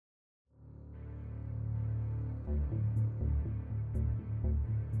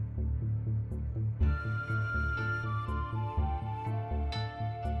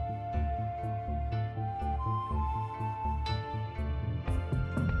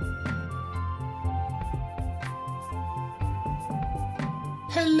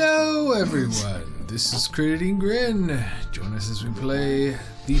Hello, everyone. This is Crediting Grin. Join us as we play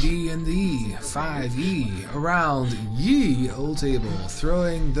D&D 5e around ye old table,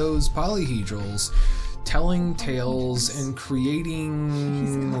 throwing those polyhedrals, telling tales, and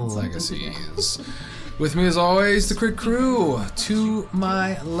creating legacies. With me, as always, the Crit Crew. To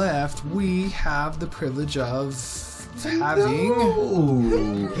my left, we have the privilege of having...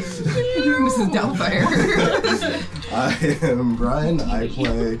 Mrs. Doubtfire. I am Brian.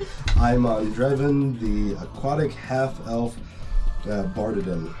 I'm on Dreven, the aquatic half-elf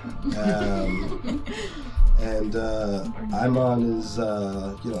Bardadin. And I'm on his,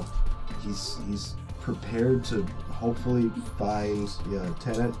 he's prepared to hopefully find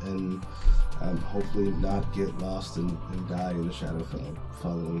Tennant and hopefully not get lost and die in the Shadowfell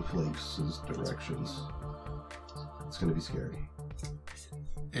following Flakes' directions. It's going to be scary.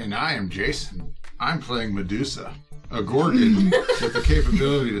 And I am Jason. I'm playing Medusa, a Gorgon with the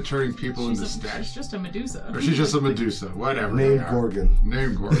capability of turning people into statues. She's just a Medusa. Or she's just a Medusa, whatever. Named Gorgon.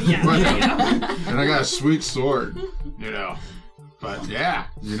 Named Gorgon. Yeah. And I got a sweet sword, But yeah,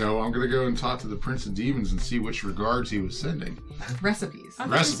 I'm going to go and talk to the Prince of Demons and see which regards he was sending. Recipes. I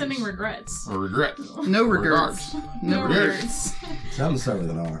thought you were sending regrets. Or regrets. No regrets. No regrets. Sounds to start with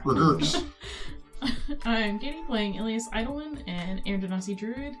an R. Regrets. I'm Katie playing Ilias Eidolon and Aaron Denasi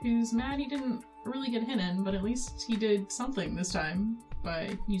Druid, who's mad he didn't really get hidden, but at least he did something this time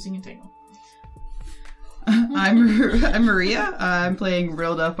by using Entangle. I'm Maria. I'm playing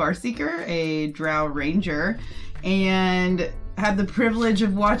Rilda Farseeker, a Drow Ranger, and had the privilege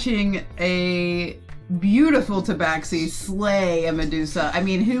of watching a beautiful Tabaxi slay a Medusa. I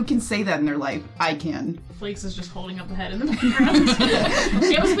mean, who can say that in their life? I can. Flakes is just holding up the head in the background.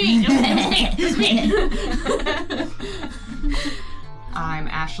 It was me! It was me! I'm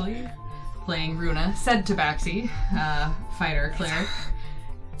Ashley, playing Runa, said Tabaxi, fighter cleric,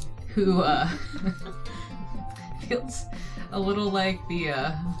 who feels a little like the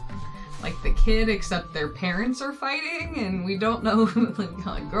kid, except their parents are fighting, and we don't know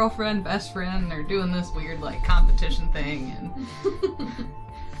like girlfriend, best friend. They're doing this weird competition thing, and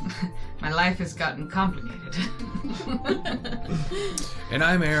my life has gotten complicated. And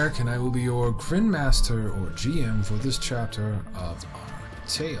I'm Eric, and I will be your Grin Master or GM for this chapter of our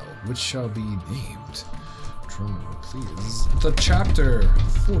tale, which shall be named, drumroll please, the Chapter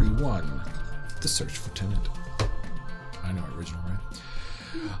 41, The Search for Tennant. I know original, right?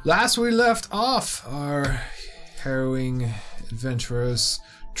 Last we left off, our harrowing adventurers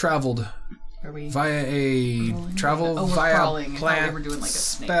traveled via a plant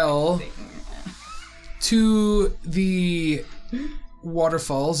spell to the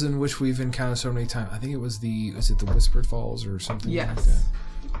waterfalls in which we've encountered so many times. I think it was the Whispered Falls or something like that.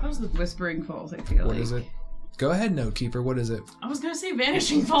 That was the Whispering Falls, I feel What is it? Go ahead, Notekeeper. What is it? I was gonna say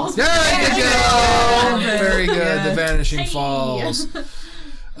Vanishing Falls. There you go! Very good. Yes. The Vanishing Falls.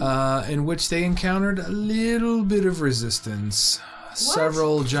 In which they encountered a little bit of resistance.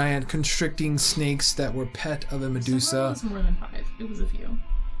 Several giant constricting snakes that were pet of a Medusa. It was more than 5. It was a few.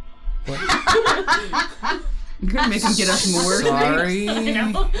 What? You couldn't make him get us more. Sorry. I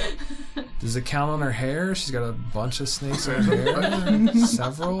know. Does it count on her hair? She's got a bunch of snakes in her hair.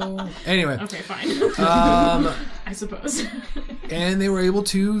 Several. Anyway. Okay, fine. I suppose. And they were able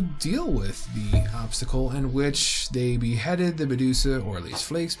to deal with the obstacle, in which they beheaded the Medusa, or at least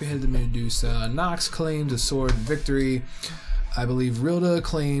Flakes beheaded the Medusa. Nox claimed a sword victory. I believe Rilda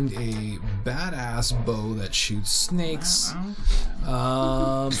claimed a badass bow that shoots snakes.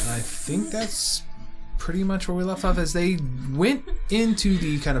 I think that's pretty much where we left off, as they went into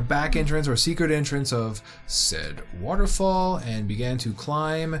the kind of back entrance or secret entrance of said waterfall and began to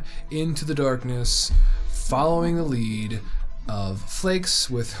climb into the darkness, following the lead of Flakes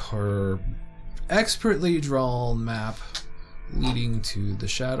with her expertly drawn map leading to the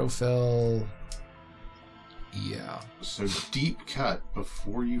Shadowfell. Yeah. So deep cut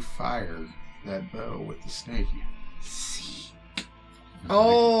before you fired that bow with the snake. Seek.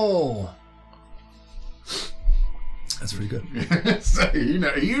 Oh! That's pretty good. So you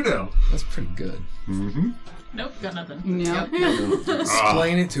know. That's pretty good. Mm-hmm. Nope, got nothing. Yep.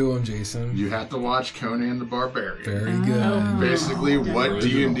 Explain it to him, Jason. You have to watch Conan the Barbarian. Very good. Basically, what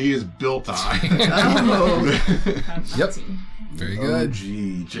D&D is built on. Yep. Very good.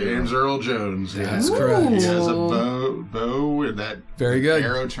 OG. James Earl Jones. That's He correct. has a bow, and that Very good.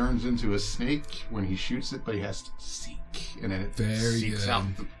 arrow turns into a snake when he shoots it, but he has to seek, and then it Very seeks good. out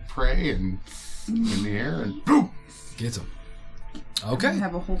the prey and in the air, and boom. Gets him. I Okay.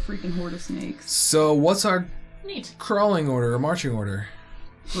 have a whole freaking horde of snakes. So what's our Neat. crawling order or marching order?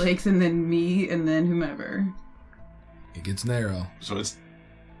 Flakes, and then me, and then whomever. It gets narrow. So it's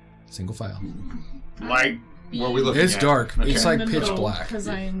Single file. Light. What are we looking It's at? dark. Okay. It's like pitch black. Because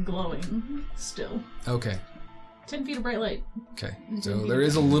I am glowing still. Okay. 10 feet of bright light. Okay. So there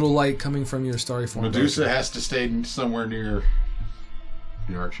is a little light coming from your starry form. Medusa has to stay somewhere near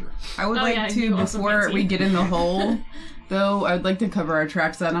the archer. I would Oh, like yeah, to, you also before can't we see. get in the hole, though, I would like to cover our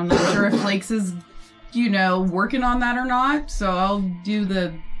tracks. And I'm not sure if Flakes is, working on that or not. So I'll do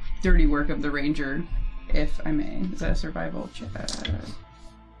the dirty work of the ranger, if I may. Is that a survival check?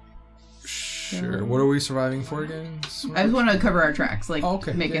 Sure. What are we surviving for again? I just want to cover our tracks, like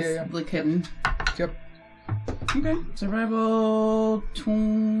Okay. make Yeah, us yeah, yeah. look hidden. Yep. Okay, survival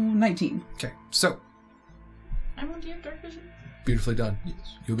 19. Okay. So, I'm on. Do you have dark vision? beautifully done. Yes.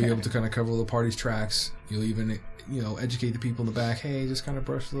 You'll be able to kind of cover the party's tracks. You'll even, educate the people in the back. Hey, just kind of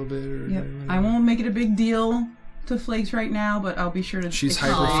brush a little bit. Or, Yep. I won't make it a big deal to Flakes right now, but I'll be sure to. She's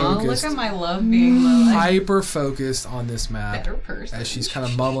explain. hyper Aw, focused. look at my love being low. Hyper focused on this map Better person. as she's kind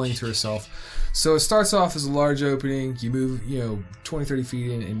of mumbling to herself. So it starts off as a large opening. You move, 20, 30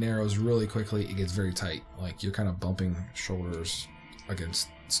 feet in. It narrows really quickly. It gets very tight. Like you're kind of bumping shoulders against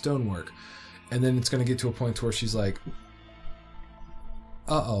stonework. And then it's going to get to a point where she's like,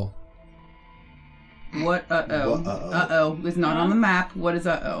 uh-oh. What? Uh-oh. What, uh-oh? Uh-oh. It's not on the map. What is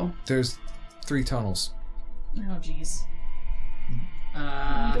uh-oh? There's 3 tunnels. Oh, jeez.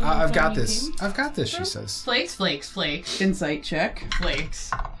 I've got this. I've got this, she says. Flakes. Insight check.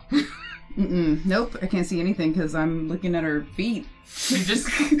 Flakes. Nope, I can't see anything because I'm looking at her feet.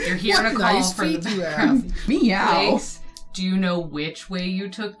 You're here What to call nice for the feet you have. background. Meow. Flakes, do you know which way you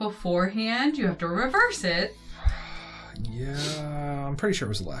took beforehand? You have to reverse it. Yeah, I'm pretty sure it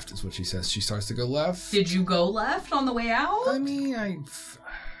was left, is what she says. She starts to go left. Did you go left on the way out? I mean,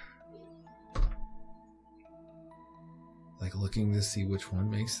 like looking to see which one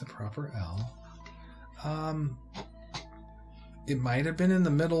makes the proper L. It might have been in the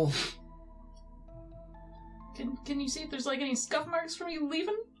middle. Can you see if there's any scuff marks from you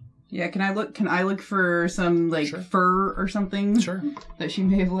leaving? Yeah, can I look for some Sure. fur or something Sure. that she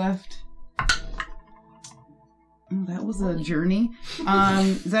may have left? Oh, that was a journey.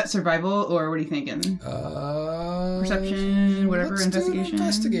 Is that survival or what are you thinking? Perception, whatever, let's do an investigation?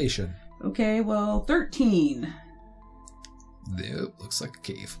 investigation. Okay, well, 13. Nope, looks like a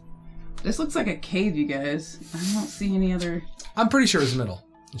cave. This looks like a cave, you guys. I don't see any other. I'm pretty sure it's the middle.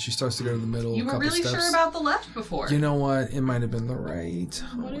 And she starts to go to the middle. You were couple really steps. sure about the left before. You know what? It might have been the right.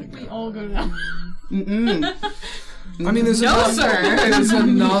 What if we all go down? Mm-mm. I mean, there's No, enough, sir. There's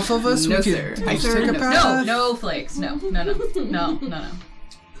enough of us. No, we sir. could Hi, each sir. take a No, path. No, Flakes. No. Remember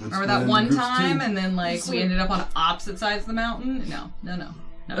that one time and then we ended up on opposite sides of the mountain? No.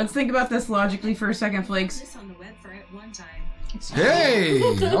 Let's think about this logically for a second, Flakes. This on the web for it one time. Hey!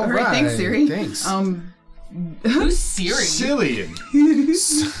 All Alright, right. thanks, Siri. Thanks. Who's Siri? Cillian.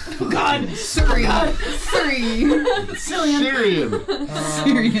 God, Siri. Syrian.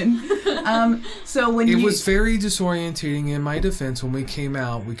 Syrian. So when It you was very disorientating. In my defense, when we came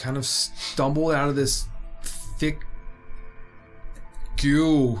out, we kind of stumbled out of this thick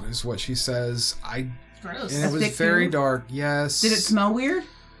goo, is what she says. Gross. And it was thick very goo? dark. Yes. did it smell weird?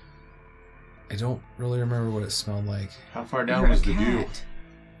 I don't really remember what it smelled like. How far down You're a was the goo? cat.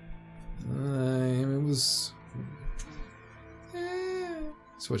 It was.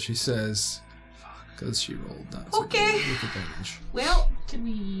 That's what she says. Because she rolled not so Okay. good with advantage. Well, Can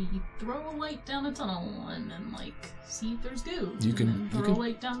we throw a light down a tunnel and then see if there's goo? You can- And then you throw can- a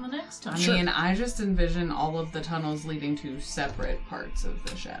light down the next I tunnel. mean, I just envision all of the tunnels leading to separate parts of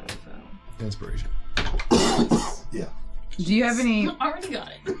the Shadowfell. Inspiration. Yeah. Do you have any? Already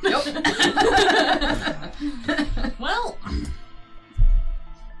got it. Nope. Well,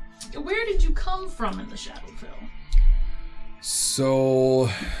 where did you come from in the Shadowfell? So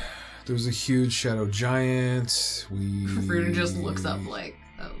there was a huge shadow giant. We Fruta just looks up that was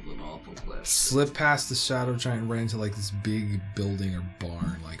an awful question. slipped past the shadow giant and ran into this big building or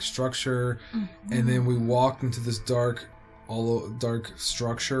barn structure, and then we walked into this dark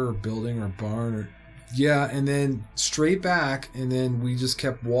structure or building or barn and then straight back, and then we just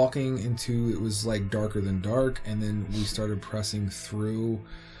kept walking into it was darker than dark, and then we started pressing through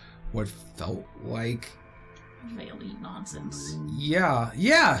what felt like Veil-y nonsense. yeah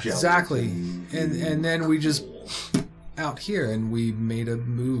exactly, and then we just out here and we made a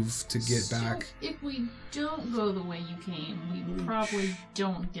move to get back. If we don't go the way you came, we probably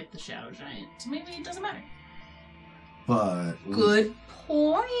don't get the Shadow Giant. So maybe it doesn't matter. But Good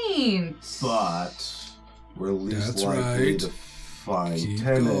point. But we're least That's likely right. to find Keep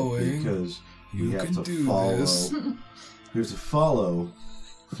Tennant going. because we You have can to do follow. this. We have to follow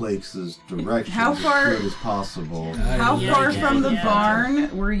Flakes' direction How far- as good as possible. How Yeah, far yeah, from the yeah.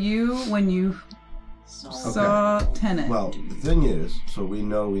 barn were you when you saw Tennant? Well, the thing is, so we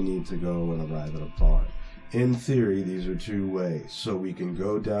know we need to go and arrive at a barn. In theory, these are two ways. So we can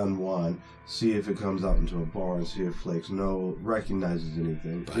go down one, see if it comes out into a barn, see if Flakes recognizes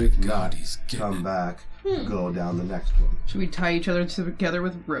anything. By If God, not, he's getting come it. back, go down the next one. Should we tie each other together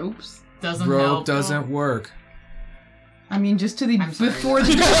with ropes? Doesn't Rope help. doesn't work. I mean, just to the I'm sorry. before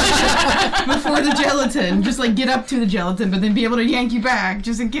the before the gelatin. Just like get up to the gelatin, but then be able to yank you back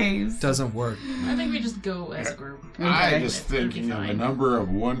just in case. Doesn't work. I think we just go as a group. I Okay. just It'll be thinking of a fine. number of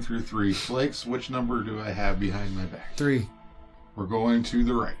 1 through 3. Flakes, which number do I have behind my back? 3. We're going to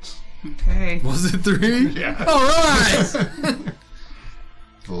the right. Okay. Was it 3? Yeah. All right.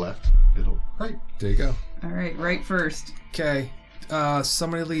 The left, middle, right. There you go. All right. Right first. Okay.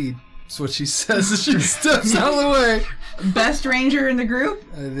 Somebody lead. That's what she says as she steps out of the way. Best ranger in the group.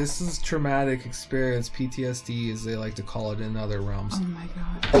 This is traumatic experience, PTSD, as they like to call it in other realms. Oh my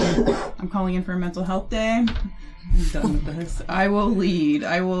god. I'm calling in for a mental health day. I'm done with this. I will lead.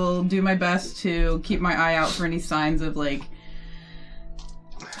 I will do my best to keep my eye out for any signs of like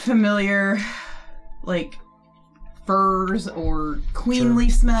familiar like furs or queenly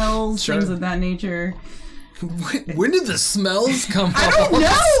smells, Sure. things of that nature. When did the smells come I up don't all of a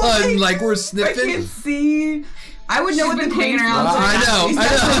know. sudden? Like we're I sniffing? can't see. I would know She's what been the queen hanging around smells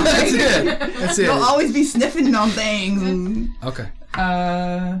like. I know. That's it. That's it. You'll always be sniffing on things. And, Okay.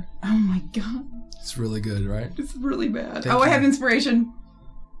 oh my god. It's really good, right? It's really bad. Thank I you. have inspiration.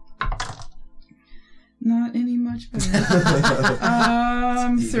 Not any much better.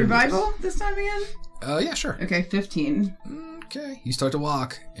 Survival this time again? Yeah, sure. Okay, 15. Okay. You start to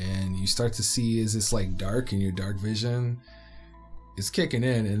walk, and you start to see is this like dark, and your dark vision is kicking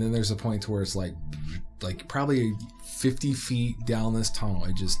in, and then there's a point to where it's like probably 50 feet down this tunnel.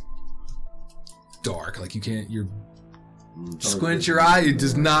 It just dark. Like you can't. You're squint your eye. It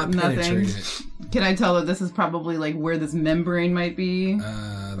does not Nothing. penetrate it. Can I tell that this is probably like where this membrane might be?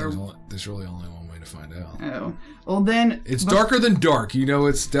 There's really only one way to find out. Oh. Well then It's darker than dark. You know,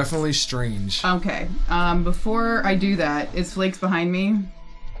 it's definitely strange. Okay. Before I do that, is Flakes behind me?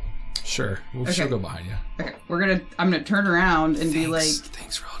 Sure. We'll Okay. she'll go behind you. Okay. I'm gonna turn around and be like,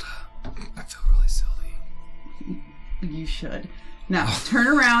 Thanks, Rhoda. I feel really silly. you should. Now, turn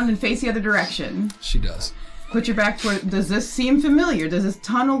around and face the other direction. She does. Put your back toward. Does this seem familiar? Does this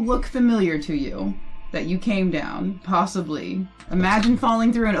tunnel look familiar to you? That you came down? Possibly. Imagine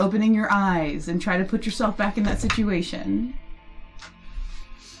falling through and opening your eyes and try to put yourself back in that situation.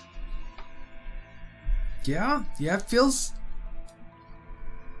 Yeah, it feels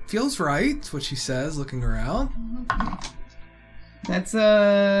right. That's what she says, looking around. That's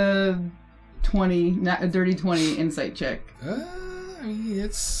a 20, not a dirty 20 insight check. I mean,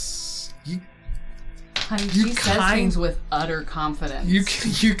 it's you. Honey, You she says kind- things with utter confidence. You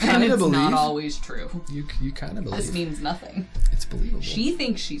and kind of it's believe. not always true. You kind of believe. This means nothing. It's believable. She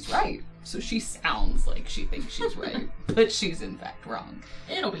thinks she's right, so she sounds like she thinks she's right, but she's in fact wrong.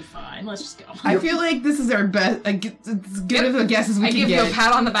 It'll be fine. Let's just go. I feel like this is our best. As good of a guess as we I can give get. you a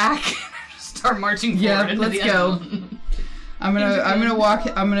pat on the back and start marching forward. Yeah, into let's the go. end. I'm gonna walk.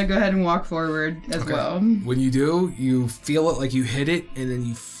 I'm gonna go ahead and walk forward as Okay. well. When you do, you feel it like you hit it, and then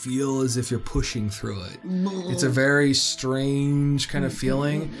you feel as if you're pushing through it. It's a very strange kind of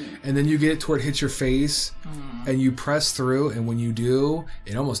feeling, and then you get to where it hits your face, and you press through, and when you do,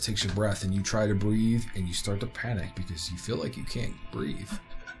 it almost takes your breath, and you try to breathe, and you start to panic because you feel like you can't breathe.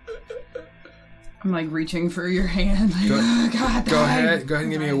 I'm like reaching for your hand. Like, Go- oh, God, Go die. ahead and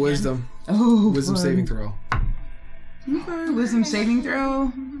give me a wisdom Oh, saving throw. Okay, wisdom saving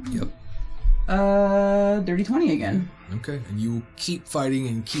throw. Yep. Dirty 20 again. Okay, and you keep fighting,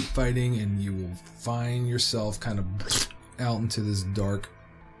 and you will find yourself kind of out into this dark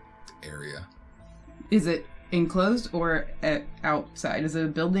area. Is it enclosed or outside? Is it a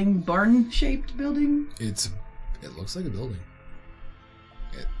building, barn-shaped building? It looks like a building.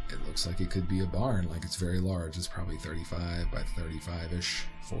 It looks like it could be a barn. Like it's very large. It's probably 35 by 35-ish,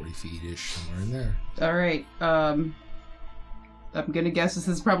 40 feet-ish, somewhere in there. All right. I'm gonna guess this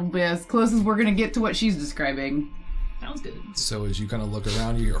is probably as close as we're gonna get to what she's describing. Sounds good. So as you kind of look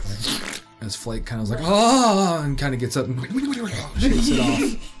around, you hear as Flake kind of is like, oh, and kind of gets up and shakes it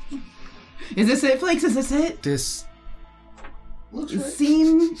off. Is this it, Flakes? Is this it? This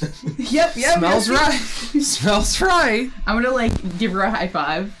Scene. Yep. smells right. Smells right. I'm gonna like give her a high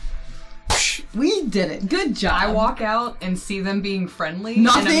five. We did it. Good job. I walk out and see them being friendly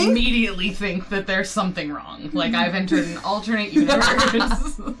Nothing? and immediately think that there's something wrong. Like I've entered an alternate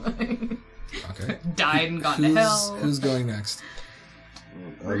universe. Okay. Died and gone to hell. Who's going next?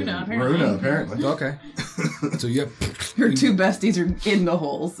 Runa, apparently. Runa, apparently. Okay. So you have... Her two besties are in the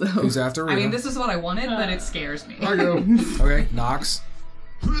hole, so. Who's after Runa? I mean, this is what I wanted, but it scares me. I go. Okay, Nox.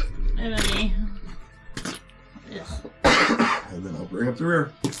 And then me. And then I'll bring up the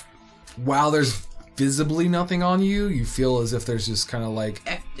rear. While there's visibly nothing on you, you feel as if there's just kind of like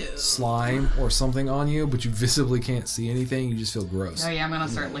slime or something on you, but you visibly can't see anything. You just feel gross. Oh yeah, I'm gonna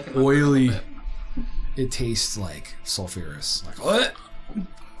start licking my Oily. foot a little bit. It tastes like sulfurous. Like what?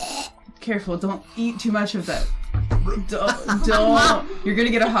 Careful, don't eat too much of that. Don't. You're gonna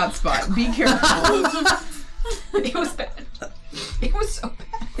get a hot spot. Be careful. It was bad. It was so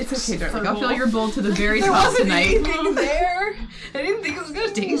bad. It's okay, darling. I'll fill your bowl to the very There top wasn't tonight. anything there. I didn't think it was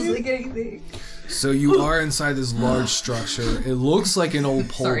gonna taste like anything. So you are inside this large structure. It looks like an old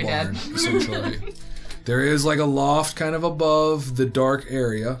pole Sorry, barn, Dad. essentially. There is like a loft kind of above the dark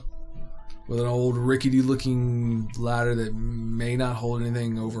area with an old rickety-looking ladder that may not hold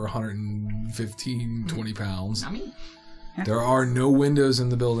anything over 115, 20 pounds. Not me. There are no windows in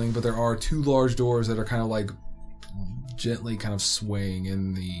the building, but there are two large doors that are kind of like gently kind of swaying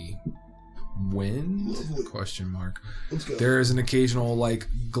in the wind? Lovely. Question mark. Let's go. There is an occasional like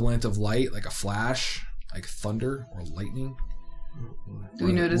glint of light, like a flash, like thunder or lightning. Do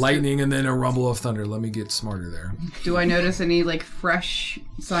we notice? Lightning and then a rumble of thunder. Let me get smarter there. Do I notice any like fresh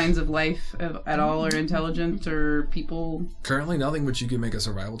signs of life at all, or intelligence, or people? Currently nothing, but you can make a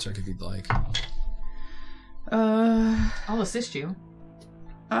survival check if you'd like. I'll assist you.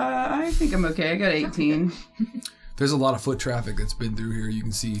 I think I'm okay. I got 18. There's a lot of foot traffic that's been through here. You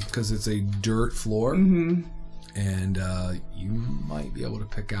can see because it's a dirt floor, Mm-hmm. and you might be able to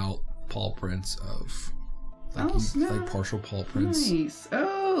pick out paw prints of like, Oh, snap. like partial paw prints. Nice.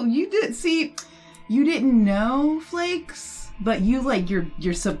 Oh, you did see. You didn't know, Flakes, but you like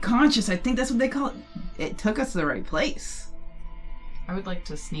your subconscious. I think that's what they call it. It took us to the right place. I would like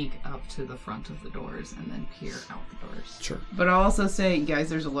to sneak up to the front of the doors and then peer out the doors. Sure. But I'll also say, guys,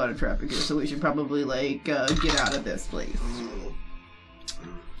 there's a lot of traffic here, so we should probably like get out of this place.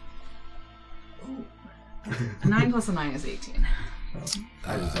 9 plus a 9 is 18.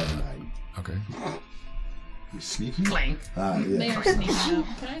 I just have a 9. Okay. You sneaking? Clang. They Yeah. are sneaking up.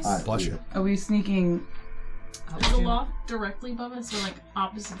 Can I Ah, Bless you. Are we sneaking? Is the loft directly above us, or like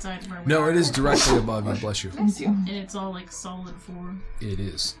opposite sides of where we No, are? it is directly above you. Bless you. Bless you. And it's all like solid floor. It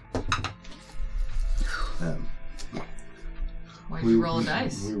is. Why'd you roll a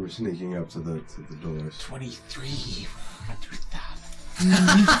dice? We were sneaking up to the doors. 23.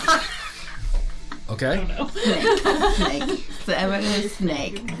 Okay. Snake. So everyone is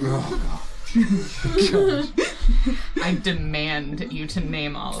snake. Oh, I demand you to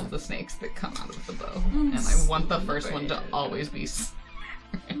name all of the snakes that come out of the bow. And I want the first one to always be...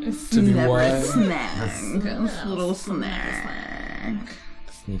 To be what? Snack. Little snack.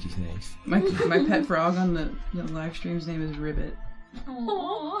 Sneaky snakes. My pet frog on the live stream's name is Ribbit.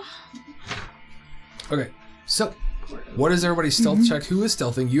 Aww. Okay. So, what is everybody's stealth check? Who is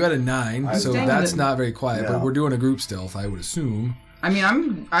stealthing? You had a 9, so Dang that's it. not very quiet. But No. we're doing a group stealth, I would assume. I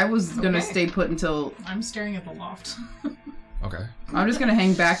mean, I was gonna Okay. stay put until I'm staring at the loft. Okay. I'm just gonna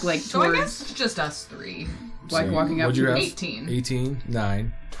hang back like So I towards guess it's just us three. like So, walking up. what'd you to have? 18. 18,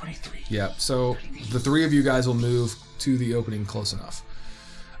 9. 23. Yeah. So the three of you guys will move to the opening close enough.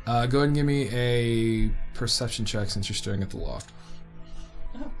 Go ahead and give me a perception check since you're staring at the loft.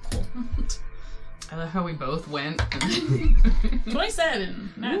 Oh, cool. I love how we both went.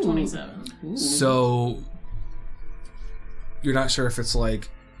 27. Not Ooh. 27. Ooh. So you're not sure if it's like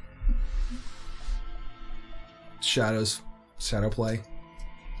shadow play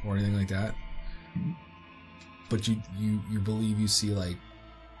or anything like that, but you believe you see like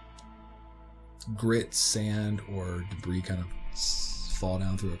grit, sand, or debris kind of fall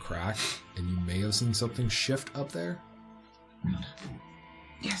down through a crack, and you may have seen something shift up there.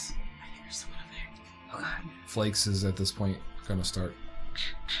 Yes. I think there's someone up there. Oh god. Flakes is at this point gonna start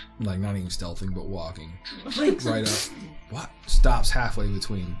like not even stealthing but walking Flakes. right up. What? Stops halfway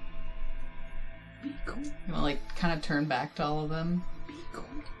between. Be cool. You know, like, kind of turn back to all of them. Be cool.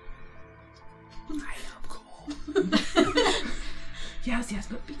 I am cool. Yes,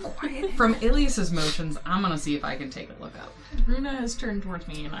 but be quiet. From Ilias's motions, I'm gonna see if I can take a look up. Runa has turned towards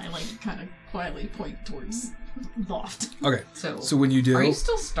me, and I like kind of quietly point towards loft. Okay, So when you do, are you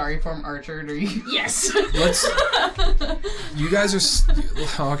still Starryform archered, or are you... Yes. let's. You guys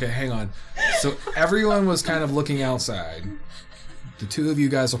are. Okay, hang on. So everyone was kind of looking outside. The two of you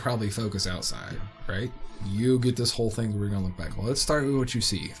guys will probably focus outside, right? You get this whole thing. We're gonna look back. Well, let's start with what you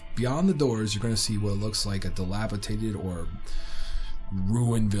see. Beyond the doors, you're gonna see what looks like a dilapidated or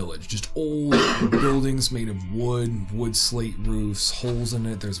ruined village. Just old buildings made of wood slate roofs, holes in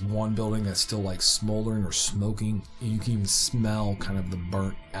it. There's one building that's still like smoldering or smoking, and you can even smell kind of the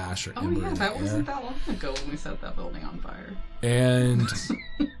burnt ash or Oh ember yeah, in the that air. wasn't that long ago when we set that building on fire. And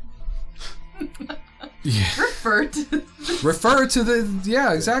yeah, refer to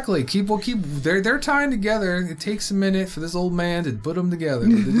the exactly. They're tying together. It takes a minute for this old man to put them together.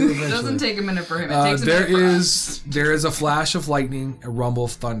 But they do It eventually. doesn't take a minute for him. It takes a There minute for us. is a flash of lightning, a rumble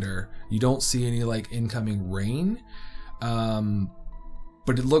of thunder. You don't see any like incoming rain,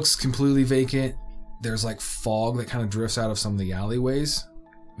 but it looks completely vacant. There's like fog that kind of drifts out of some of the alleyways,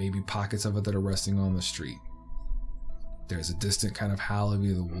 maybe pockets of it that are resting on the street. There's a distant kind of howl of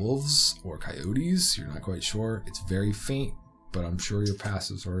either wolves or coyotes. You're not quite sure. It's very faint, but I'm sure your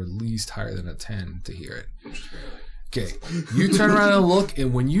passives are at least higher than a 10 to hear it. Okay, you turn around and look,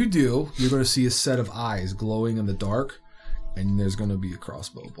 and when you do, you're going to see a set of eyes glowing in the dark, and there's going to be a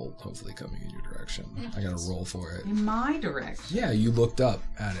crossbow bolt hopefully coming in your direction. I got to roll for it. In my direction. Yeah, you looked up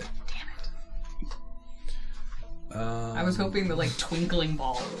at it. Damn it. I was hoping the like twinkling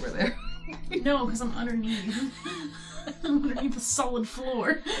ball over there. No, because I'm underneath. I'm underneath the solid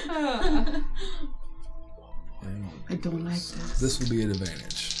floor. I don't like this. This will be an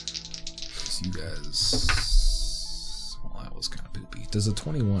advantage. So you guys... Well, that was kind of poopy. Does a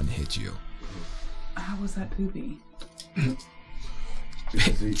 21 hit you? How was that poopy?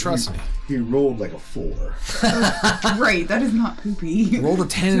 Trust me. He rolled like a 4. Right, that is not poopy. Rolled a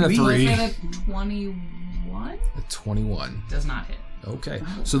 10 and a 3. Was it a 21? A 21. Does not hit. Okay.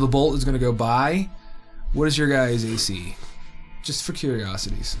 So the bolt is going to go by. What is your guys' AC? Just for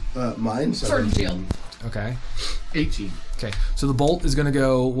curiosities. Mine's Sword and 17. shield. Okay. 18. Okay. So the bolt is going to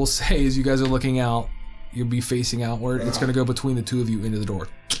go, we'll say as you guys are looking out, you'll be facing outward. It's going to go between the two of you into the door.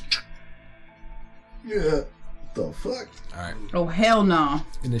 Yeah. The fuck? All right. Oh, hell no.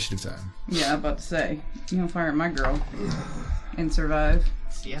 Initiative time. Yeah, I'm about to say. You don't fire at my girl and survive.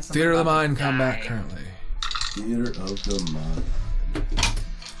 Yes, I'm Theater of the about to Mind combat die. currently. Theater of the mind.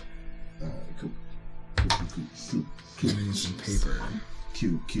 Give me some paper.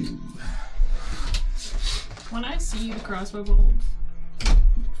 Q. When I see the crossbow bolt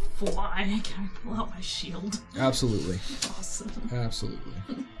fly, I kind of pull out my shield. Absolutely. Awesome. Absolutely.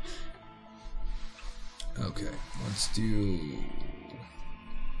 Okay, let's do...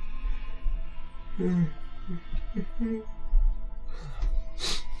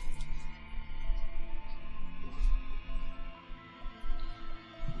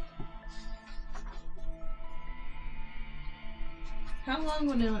 How long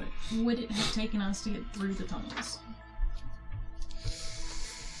would it have taken us to get through the tunnels?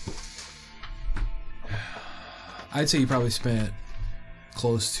 I'd say you probably spent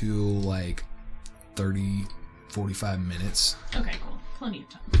close to like 30, 45 minutes. Okay, cool. Plenty of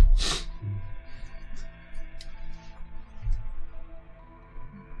time.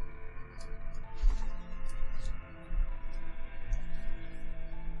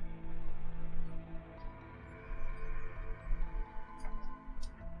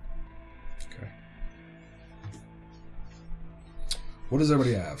 Okay. What does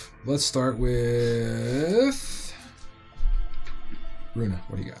everybody have? Let's start with Runa.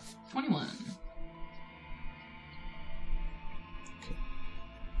 What do you got? 21.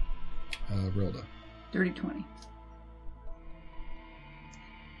 Rilda. Dirty 20.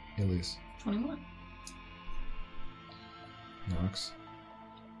 Elise. 21. Nox.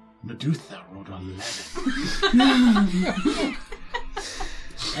 Medusa rolled on 11.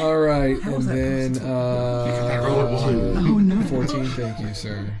 All right, How and was that then roll a 1. Oh no. 14. Thank you,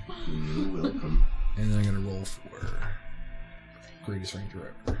 sir. You're welcome. And then I'm gonna roll for greatest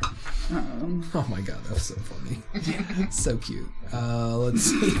ranger ever. Oh my god, that's so funny. So cute. Let's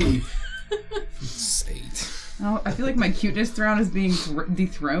see. It's 8. Oh, I feel like my cuteness throne is being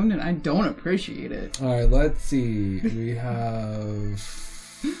dethroned, and I don't appreciate it. All right, let's see. We have.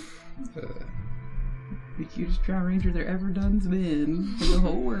 The cutest Drow Ranger there ever done's been in the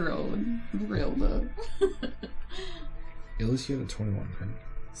whole world. Rilda. Ellis, you had a 21, right?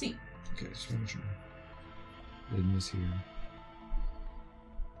 See. Okay, just making sure. Didn't miss here.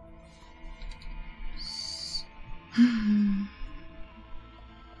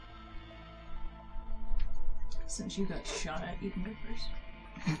 Since you got shot at, you can go first.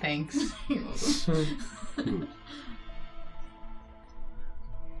 Thanks. You're welcome.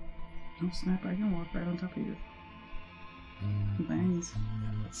 Oh snap, I can walk right on top of you. Thanks.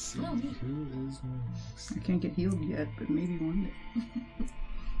 Let's see. Oh, neat. Who is next? I can't get healed yet, but maybe one day.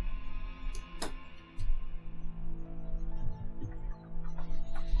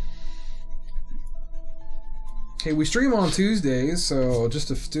 Hey, we stream on Tuesdays, so just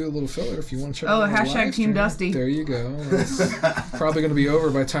to do a little filler, if you want to check out the hashtag live Team stream, Dusty. There you go. It's probably going to be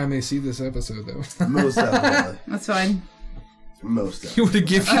over by the time they see this episode, though. Most definitely. That's fine. Most You definitely. want to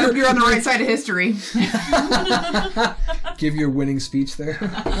give I hope you're on the right side of history. give your winning speech there.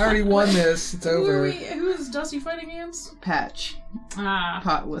 I already won this. It's over. Who is Dusty fighting against? Patch. Ah.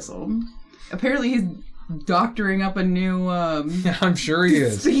 Pot whistle. Apparently he's doctoring up a new I'm sure he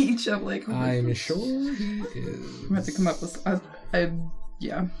is. speech. I'm like, oh my I'm gosh. sure he is. I'm gonna have to come up with.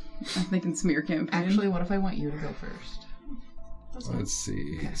 Yeah. I'm thinking smear campaign. Actually, what if I want you to go first? That's fine. Let's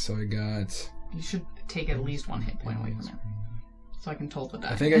see. So I got. You should take at least 1 hit point away from it. So I can toll the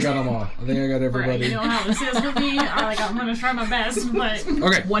die. I think I got them all. I think I got Right, everybody. you know how this is with me. I'm gonna try my best, but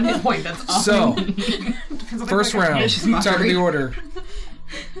Okay. 1 hit point, that's all. So, depends on first if I can- round. Vicious Top of mockery. the order.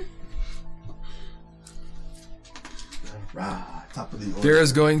 Right, top of the order. There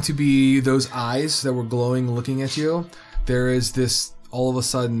is going to be those eyes that were glowing looking at you. There is this, all of a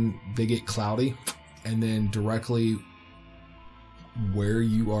sudden, they get cloudy, and then directly where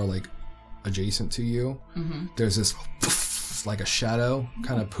you are, like, adjacent to you, there's this poof, like a shadow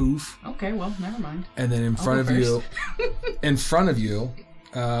kind of poof. Okay, well, never mind. And then in front of you,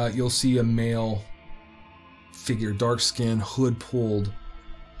 you'll see a male figure, dark skin, hood pulled,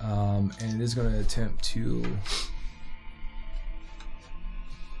 and it is going to attempt to.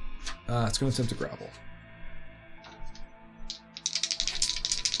 It's going to attempt to grapple.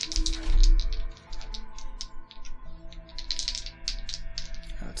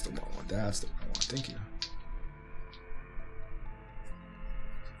 That's the wrong one. That's the wrong one. Thank you.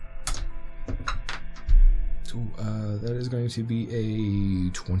 So, that is going to be a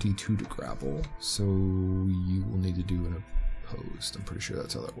 22 to grapple. So you will need to do an opposed. I'm pretty sure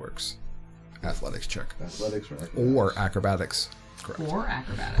that's how that works. Athletics check. Athletics or acrobatics? Or acrobatics. Correct. Or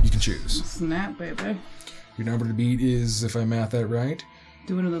acrobatics. You can choose. Snap, baby. Your number to beat is, if I math that right,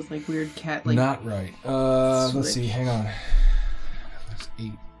 Do one of those like weird cat like. not right. Let's switch. see. Hang on. That's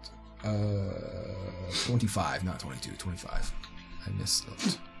 8. 25, not 22. 25. I missed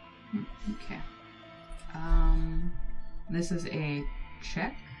it. Okay. This is a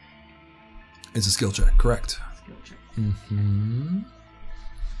check. It's a skill check. Correct. Skill check. Mm-hmm.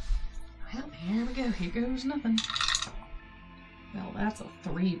 Well, here we go. Here goes nothing. Well, that's a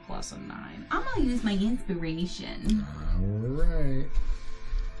 3 plus a 9. I'm gonna use my inspiration. All right.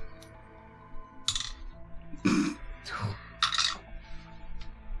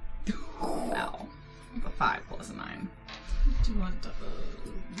 Wow. That's a 5 plus a 9. Do you want the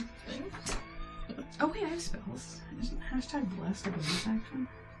thing? Oh wait, I have spells. Isn't hashtag blessed a bonus action?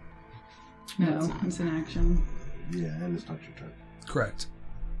 No, it's not. it's an action. Yeah, and it's not your turn. Correct.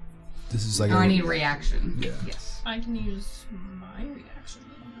 This is like Oh, I need reaction. Yeah. Yes. I can use my reaction,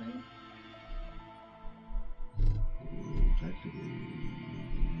 right? Technically,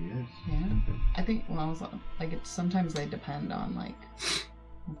 yes. Yeah. I think when I was like, it sometimes they depend on like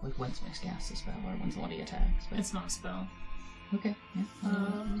when somebody casts a spell or when somebody attacks. But It's not a spell. okay.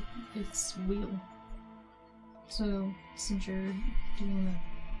 Yeah. It's wheel. So since you're doing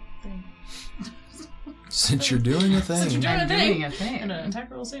the thing, Since you're doing a Since thing. you're I'm doing doing a and thing. an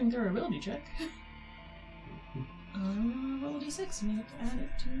attack roll saving throw ability check. Roll a d6 and you have to add it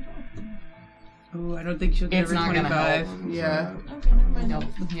to your roll. Oh, I don't think she'll get It's over not gonna 25. help. Yeah. Okay, never mind. Nope.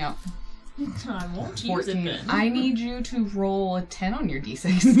 Yep. I won't use it 14. then. I need you to roll a 10 on your d6.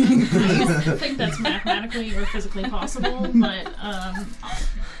 I don't think that's mathematically or physically possible, but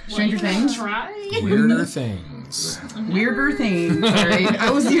Stranger Things? Try. Weirder things. Weirder things, alright?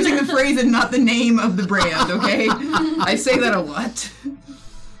 I was using the phrase and not the name of the brand, okay? I say that a lot.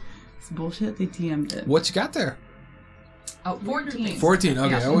 It's bullshit, they TM'd it. What you got there? Oh, 14. 14. Okay,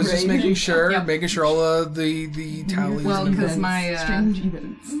 Yeah. I was just Right. making sure, Yep. all the tallies. Well, and- because my Strange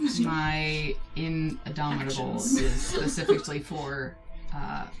events. my indomitable is specifically for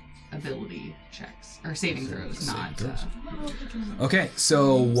ability checks or saving throws, not. throws. Okay,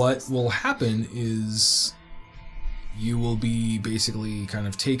 so what will happen is you will be basically kind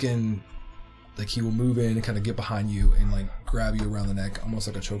of taken, like he will move in and kind of get behind you and like grab you around the neck, almost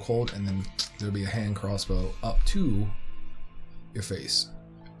like a chokehold, and then there'll be a hand crossbow up to your face.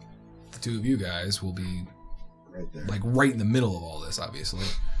 The two of you guys will be Right there. like right in the middle of all this, obviously.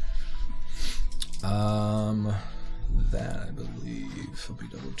 That I believe. Let me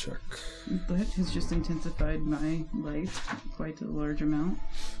double check. That has just intensified my life quite a large amount.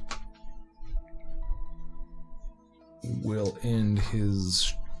 Will end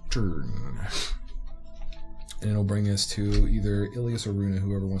his turn. And it'll bring us to either Ilias or Runa,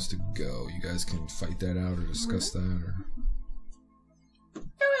 whoever wants to go. You guys can fight that out or discuss that. Or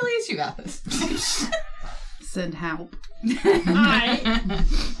Oh, at least you got this. Send help.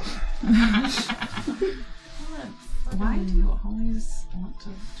 Why do you always want to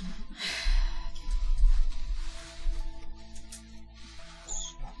do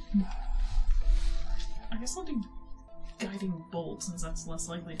I guess I'll do guiding bolt since that's less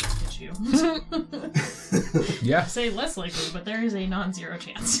likely to hit you. Yeah. I say less likely, but there is a non-zero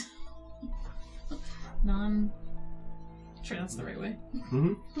chance. Sure, that's the right way.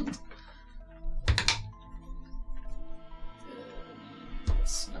 Mm-hmm.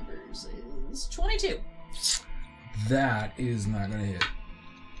 This numbers is 22. That is not going to hit.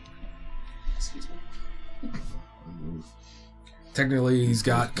 Excuse me. Technically, he's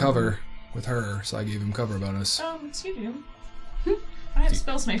got cover with her, so I gave him cover bonus. Excuse you. I have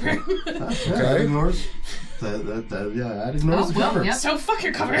spell sniper. Yeah, that ignores. That ignores the cover. Yep. So fuck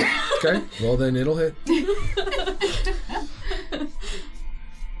your cover. Okay, well then it'll hit.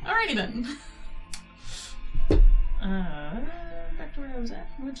 Alrighty then. Back to where I was at,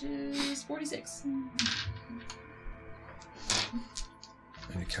 which is 46.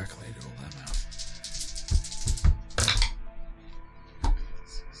 I need a calculator to roll that out.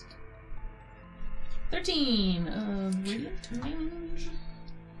 13 of radiant range.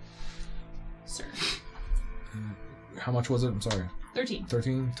 Sir. How much was it? I'm sorry. 13.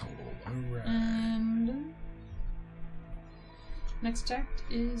 13 total. Alright. And next attack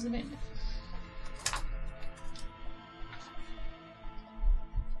is advantage.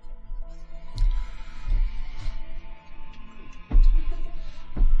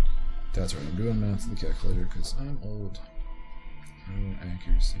 That's right. I'm doing math to the calculator because I'm old. No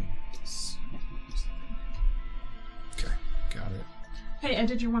accuracy. Okay, got it. Hey, I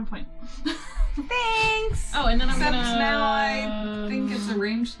did your 1 point. Thanks! Oh, and then I'm Except gonna. now I think it's a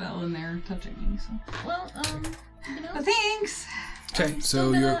ranged spell and they're touching me, so. Well, you know. But thanks! Okay, I'm so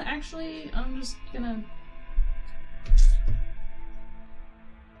still gonna, you're. actually, I'm just gonna.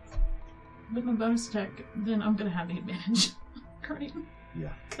 With my bonus attack, then I'm gonna have the advantage. Great.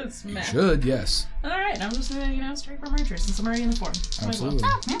 Yeah. Because You math. should, yes. Alright, I'm just gonna, straight from archer since I'm already in the form. Might as well. Absolutely.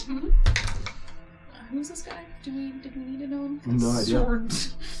 Oh, yeah. Mm-hmm. Who's this guy? Did we need to know him? No idea. Sword.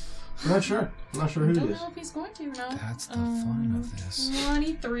 I'm not sure. I'm not sure I who don't it is. know if he's going to or not. That's the fun of this.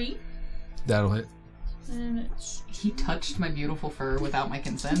 23. That'll hit. And it's... He touched my beautiful fur without my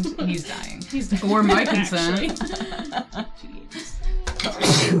consent. He's dying. He's dead. Or my Actually. consent.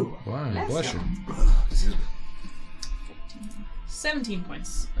 2d8. Wow, bless you. Excuse me. 17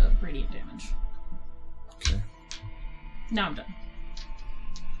 points of radiant damage. Okay. Now I'm done.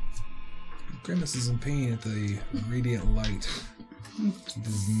 Grimace is in pain at the radiant light. He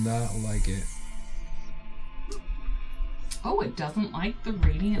does not like it. Oh, it doesn't like the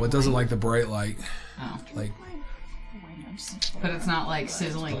radiant Well, it doesn't light? like the bright light. Oh. Like, But it's not like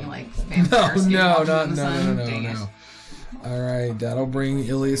sizzling like no, vampire skin no, watching not, in the no, sun? no, no, Dang it. no. Alright, that'll bring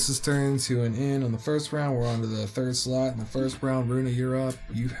Ilias's turn to an end on the first round. We're on to the third slot in the first round. Runa, you're up.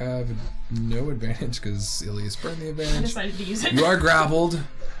 You have no advantage because Ilias burned the I advantage. decided to use it. You are grappled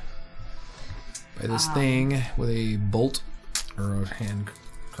by this thing with a bolt or a hand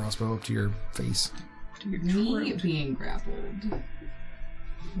crossbow up to your face. Me being grappled.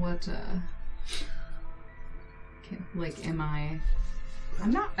 What, like, am I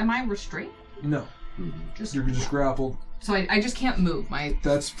restrained? No. Just You're just grappled. So I just can't move.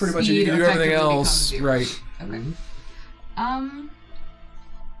 That's pretty much it. Speed You can do everything effectively else. becomes zero. Right. Okay.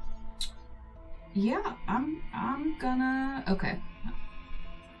 Yeah, I'm gonna. Okay.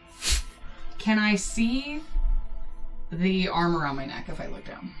 Can I see the arm around my neck if I look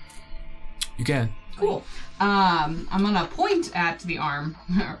down? You can. Cool. I'm gonna point at the arm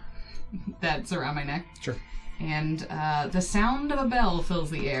that's around my neck. Sure. And the sound of a bell fills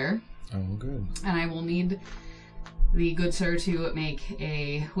the air. Oh, good. And I will need the good sir to make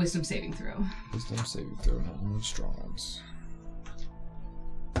a wisdom saving throw. Wisdom saving throw, not only strong ones.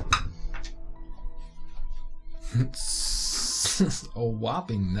 A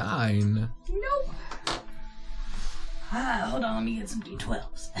whopping 9. Nope. Hold on, let me get some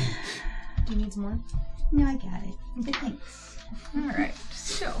d12s. Do you need some more? No, I got it. But thanks. Alright,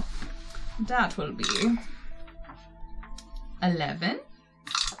 so that will be 11.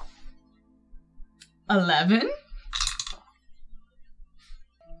 11.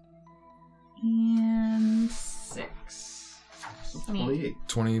 And 6. 28.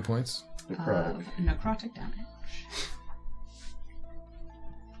 28 points. Necrotic. Of necrotic damage.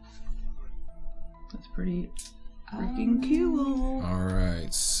 That's pretty freaking cool.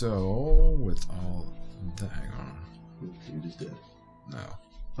 Alright, so with all that. Hang on. You just did. No.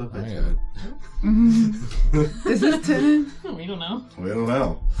 But Not that's yet. Is this Tennant? We don't know. We don't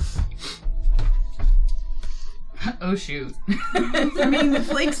know. Oh shoot. I mean, the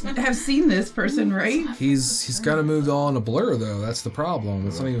Flakes have seen this person, right? He's kind of moved all in a blur, though. That's the problem.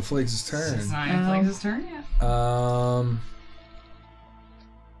 It's not even Flakes' turn. It's not even Flakes' turn yet. Um,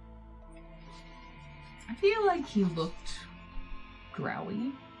 I feel like he looked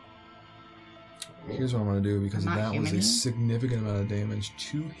growy. here's what I'm going to do, because Not that was a human-y? significant amount of damage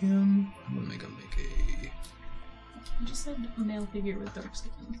to him. I'm going to make him make a... You just said male figure with dark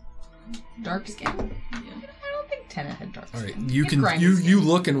skin. Dark skin? Yeah. I don't think Tennant had dark All right, skin. you He had can grimy you skin.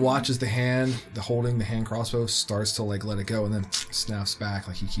 look and watch as the holding the hand crossbow starts to like let it go and then snaps back,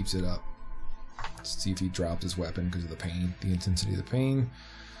 like he keeps it up. See if he dropped his weapon because of the pain, the intensity of the pain.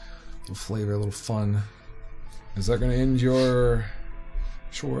 A little flavor, a little fun. Is that going to end your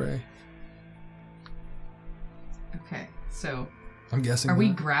soiree? Okay, so I'm guessing. are we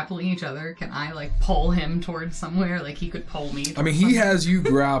not. grappling each other? Can I like pull him towards somewhere? Like he could pull me? I mean, towards he somewhere? has you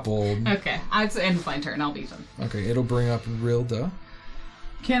grappled. Okay, I'd say it's my turn. I'll beat him. Okay, it'll bring up Rilda.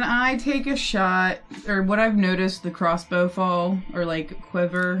 Can I take a shot, or what I've noticed, the crossbow fall, or like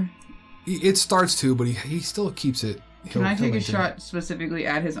quiver? It starts to, but he still keeps it. Can I He'll take a maintain shot specifically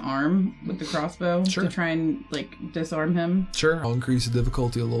at his arm with the crossbow Sure. to try and like disarm him? it. Sure, I'll increase the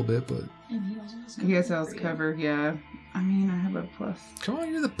difficulty a little bit, but And he also has He has for you. cover, yeah. I mean, I have a plus. come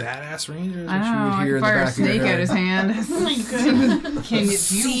on, you're the badass ranger. I That you know, would I hear can in the fire a back of your snake head. at his hand. Oh my god. Can you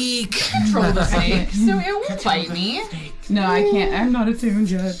Seek. control the snake so it won't bite me? No, I can't. I'm not attuned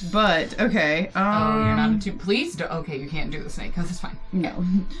yet. But, okay. Oh, you're not too. Please do. Okay, you can't do the snake because it's fine. No.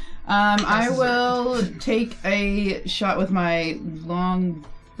 I will take a shot with my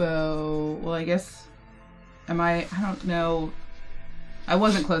longbow. Well, I guess. I don't know. I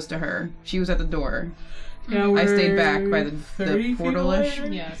wasn't close to her. She was at the door. Yeah, I stayed back by the 30 feet portal-ish. away?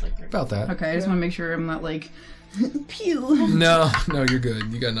 Yeah, it's like 30. About that. Okay, I just want to make sure I'm not like. Pew! No, you're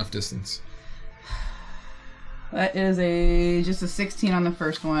good. You got enough distance. That is just a 16 on the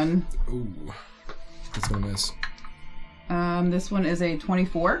first one. Ooh, it's gonna miss. This one is a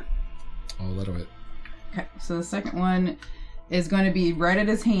 24. Oh, that'll hit. Okay, so the second one is going to be right at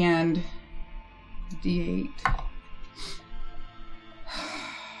his hand. D8.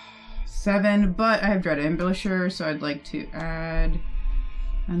 7, but I have Dread Ambusher, so I'd like to add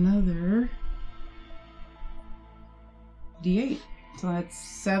another D8. So that's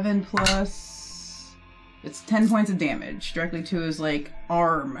 7 plus... It's 10 points of damage, directly to his, like,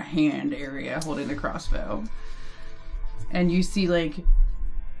 arm, hand area holding the crossbow. And you see, like,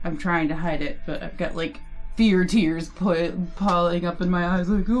 I'm trying to hide it, but I've got, like, fear tears piling up in my eyes,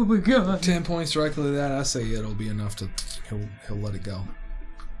 like, oh my god. 10 points directly to that. I say it'll be enough to he'll let it go.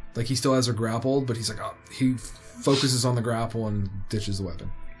 Like he still has her grappled, but he's like he focuses on the grapple and ditches the weapon.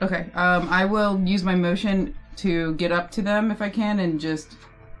 Okay, I will use my motion to get up to them if I can and just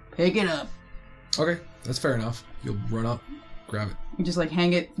pick it up. Okay, that's fair enough. You'll run up, grab it. And just like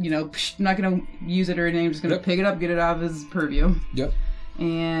hang it, I'm not gonna use it or anything, I'm just gonna Yep. pick it up, get it out of his purview. Yep.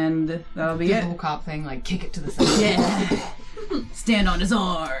 And that'll be The it. whole cop thing, like kick it to the side. Yeah. Stand on his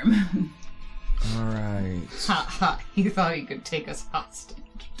arm. All right. Ha ha! He thought he could take us hostage.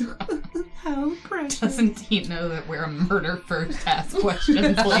 How precious. Doesn't he know that we're a murder first ask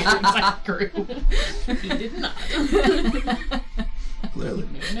questions later type group? He did not. Clearly.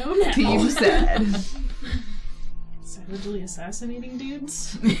 No, now. Team sad. Savagely assassinating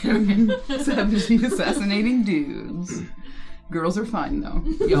dudes. Savagely assassinating dudes. Girls are fine though.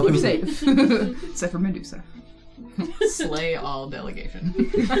 Y'all are safe. Except for Medusa. Slay all delegation.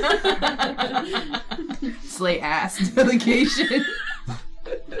 Slay ass delegation.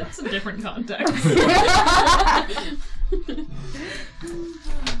 That's a different context.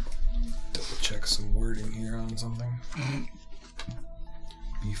 Double check some wording here on something.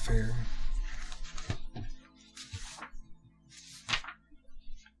 Be fair.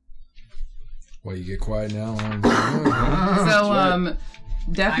 Why you get quiet now? So,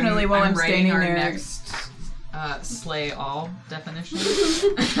 definitely while I'm writing standing our there. next slay all definition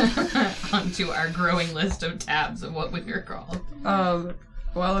onto our growing list of tabs of what we are called.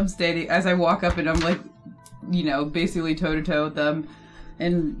 While I'm standing, as I walk up and I'm like, basically toe to toe with them,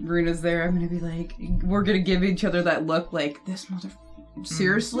 and Runa's there, I'm gonna be like, we're gonna give each other that look like, this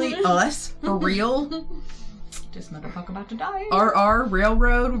seriously? Us? For real? This motherfucker about to die. Our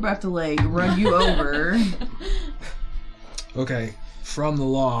railroad, we're about to like run you over. Okay, from the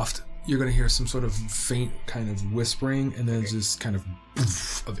loft, you're going to hear some sort of faint kind of whispering, and then just kind of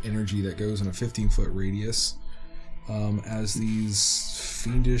poof of energy that goes in a 15-foot radius. As these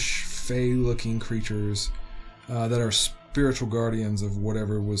fiendish, fey-looking creatures that are spiritual guardians of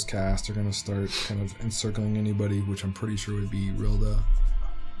whatever was cast are going to start kind of encircling anybody, which I'm pretty sure would be Rilda.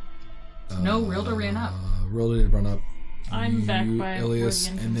 No, Rilda ran up. Rilda did run up. I'm back by Ilias,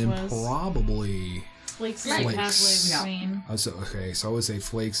 where the and then entrance was. probably Flakes is Flakes. like halfway between. so I would say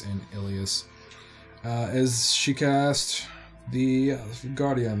Flakes and Ilias. As she cast the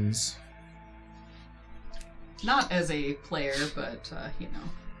Guardians. Not as a player, but,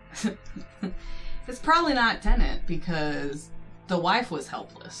 it's probably not Tennant because the wife was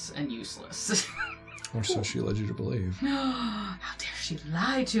helpless and useless. Or so she led you to believe. How dare she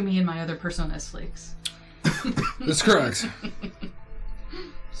lie to me and my other personas, Flakes. That's correct.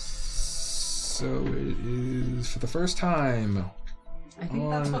 So it is for the first time. I think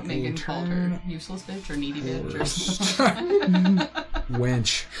that's On what Megan a called her. turn Useless bitch or needy bitch or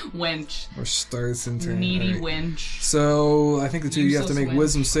Wench. wench. Or starts in turn. Needy Alright. wench. So I think the two of you have to Useless make wench.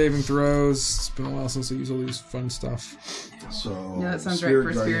 wisdom saving throws. It's been a while since I used all these fun stuff. So Yeah, that sounds right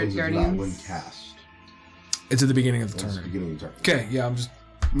Spirit for Spirit Guardians is not Guardians. when cast. It's at the beginning of the That's the turn. beginning of the turn. Okay, yeah, I'm just.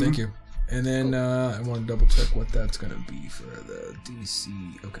 Thank you. And then I want to double check what that's going to be for the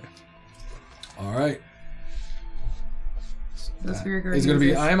DC. Okay. All right. So The that Spirit is going to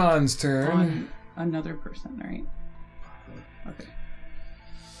be Guardians Imon's turn. on another person, right? Okay.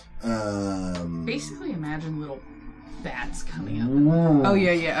 Basically, imagine little bats coming up. Oh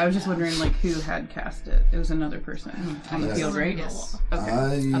yeah. I was just wondering like who had cast it. It was another person on the Yes. field, right? Yes. Okay.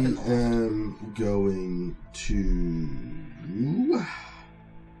 I Up in the loft. am going to.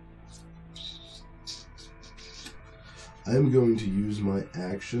 I am going to use my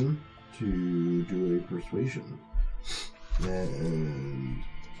action to do a persuasion. And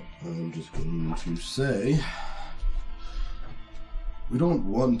I'm just going to say, we don't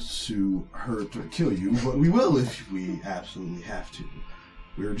want to hurt or kill you, but we will if we absolutely have to.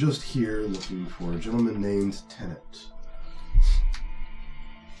 We're just here looking for a gentleman named Tennant.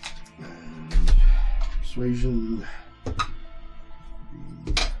 And persuasion.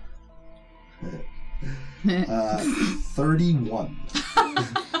 31.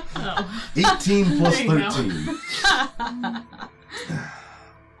 Oh. 18 plus There you go. 13.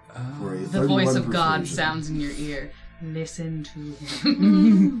 For a The voice 31 of God persuasion. sounds in your ear. Listen to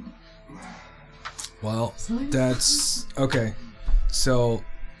him. Well, that's okay. So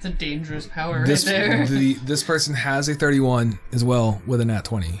It's a dangerous power this right there. this person has a 31 as well with a nat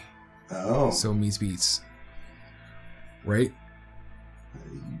 20. Oh. So meets beats. Right?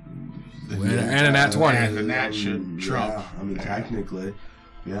 Yeah, And a nat 20. And the nat should trump. Yeah, I mean, technically.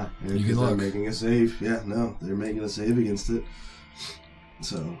 Yeah. You can they're look. making a save. Yeah, no, they're making a save against it.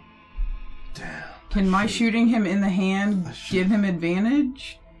 So. Damn. Can my shooting him in the hand give him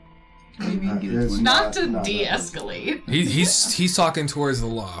advantage? Maybe you get it's one. Not to not that de-escalate. He's talking towards the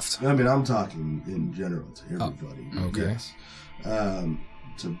loft. I mean, I'm talking in general to everybody. okay. Yes.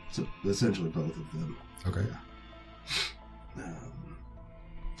 To essentially both of them. Okay. I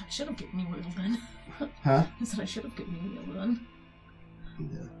should have given you wheel then. Huh? I said I should have given you wheel then.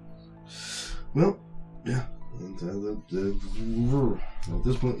 Yeah. Well, yeah. And, at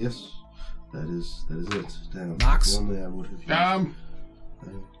this point, yes. That is it. Damn. Knox? If only I would have used.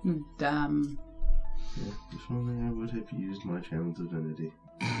 Dumb. Yeah, if only I would have used my channel divinity.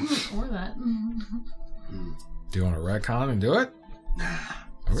 Or that. Do you want to retcon and do it?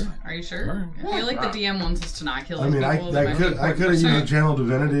 Okay. Are you sure? Alright. I feel like the DM wants us to not kill I these mean, people. That I might be could important have used for a channel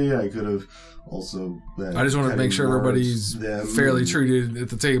divinity. I could have also. I just want to make sure everybody's them. fairly treated at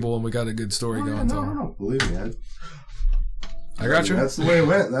the table and we got a good story Oh, going. no. Believe me, I got you. That's the way it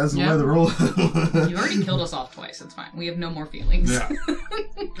went. That's the Yeah. way the rule. You already killed us off twice. It's fine. We have no more feelings. Yeah.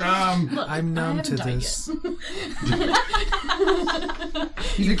 Look, I'm numb I to haven't died this.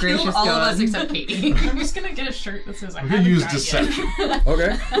 He's a gracious Killed all of god. us except Katie. yet. I'm just gonna get a shirt that says I We haven't could use died deception. yet.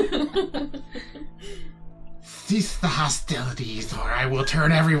 Okay. Cease the hostilities, or I will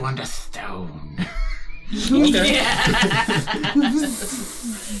turn everyone to stone. Okay. Yeah.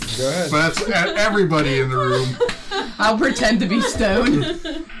 Go ahead. But that's everybody in the room. I'll pretend to be stoned.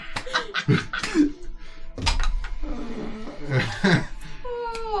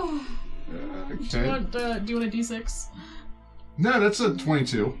 Do you want a D6? No, that's a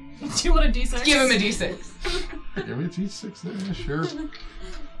 22. Do you want a D6? Give him a d6. Give me a D6 there, yeah, sure.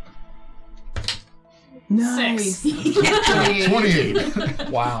 Nice. 28.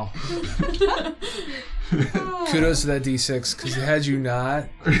 Wow. Kudos to that D6 because had you not.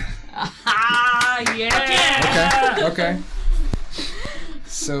 Ah, yeah! Okay. Okay.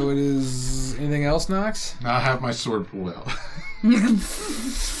 So it is. Anything else, Knox? Now I have my sword pulled out.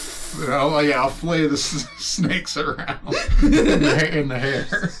 Oh yeah, I'll flay the snakes around in the hair.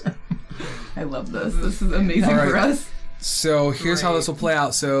 I love this. This is amazing All right. for us. So here's how Great. this will play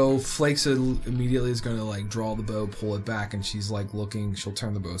out. So Flakes immediately is going to like draw the bow, pull it back, and she's like looking. She'll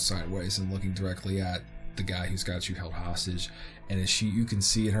turn the bow sideways and looking directly at the guy who's got you held hostage. And as you can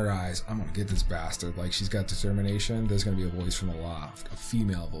see in her eyes, I'm gonna get this bastard. Like she's got determination. There's gonna be a voice from the loft, a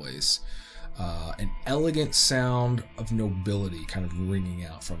female voice, an elegant sound of nobility, kind of ringing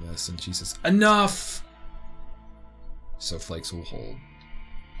out from this. And she says, "Enough." So Flakes will hold.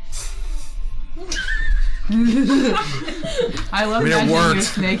 I love I mean, it imagining worked. your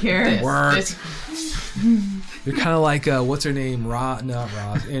snake hair. It worked. You're kind of like what's her name? Not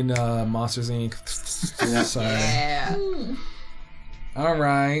Roz in Monsters Inc. Yeah. Sorry. Yeah. All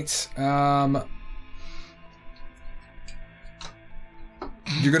right.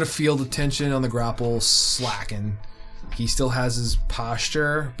 You're gonna feel the tension on the grapple slacken. He still has his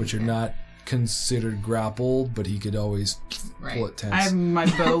posture, but you're not considered grappled. But he could always pull it tense. I have my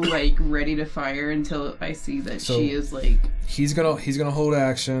bow like ready to fire until I see that So- she is like. He's gonna hold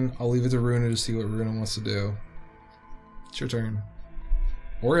action. I'll leave it to Runa to see what Runa wants to do. It's your turn.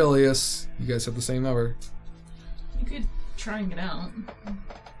 Or Ilias. You guys have the same number. You could try and get out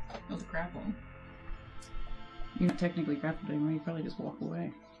of the grapple. You're not technically grappled anymore. You probably just walk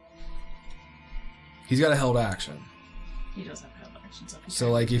away. He's got a held action. He does have held actions up.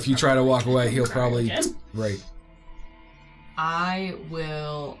 So like if you try to walk away, he'll Try probably again. right. I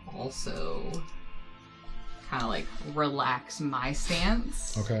will also kind of like relax my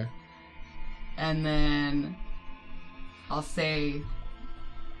stance. Okay. And then I'll say,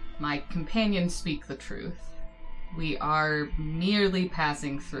 my companions speak the truth. We are merely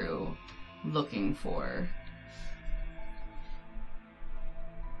passing through, looking for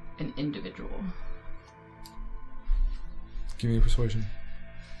an individual. Give me a persuasion.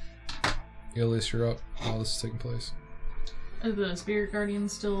 Ilias, you're up while this is taking place. Are the spirit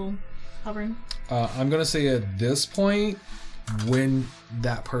guardians still hovering? I'm gonna say at this point, when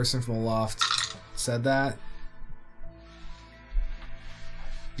that person from the loft said that,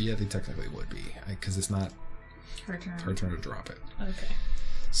 yeah, they technically would be, because it's not Her turn. her turn to drop it. Okay.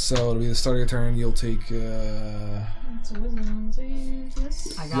 So it'll be the start of your turn. You'll take. It's a wisdom save,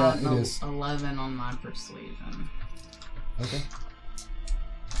 yes? I got Yeah, it is. 11 on my persuasion. Okay.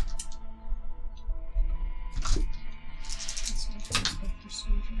 That's my first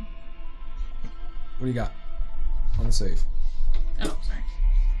persuasion. What do you got on the save? Oh, sorry.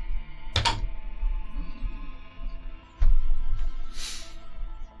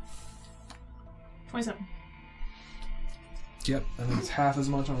 $27. Yep, I think it's half as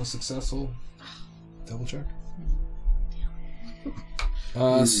much on a successful. Double check.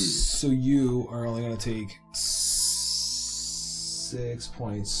 So you are only going to take 6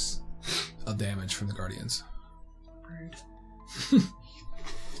 points of damage from the Guardians. Rude.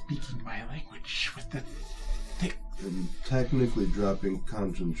 Speaking my language with the thick. And technically, dropping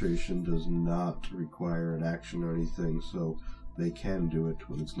concentration does not require an action or anything, so they can do it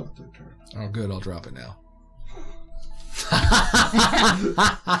when it's not their turn. Oh, good. I'll drop it now.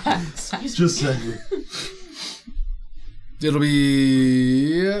 Just saying. It'll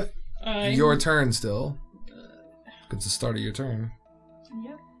be I'm- your turn still. It's the start of your turn.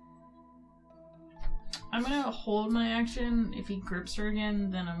 Yep. I'm gonna hold my action. If he grips her again,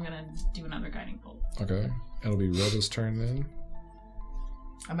 then I'm gonna do another guiding bolt. Okay. It'll be Rhoda's turn then.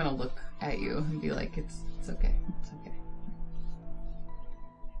 I'm gonna look at you and be like, it's okay. It's okay.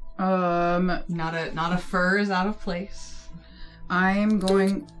 Not a fur is out of place. I'm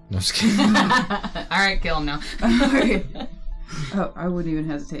going. No, I'm just kidding. Alright, kill him now. Alright. Oh, I wouldn't even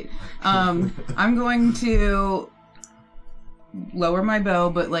hesitate. I'm going to lower my bow,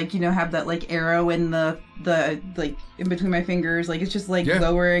 but like, you know, have that like arrow in the like in between my fingers. Like it's just like Yeah.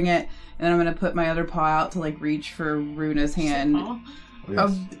 lowering it, and then I'm gonna put my other paw out to like reach for Runa's hand. Oh.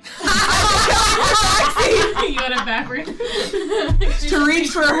 Yes. You got it backward. To reach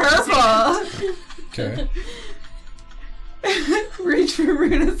for her paw. Okay. Reach for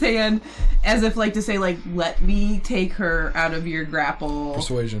Runa's hand, as if like to say like, let me take her out of your grapple.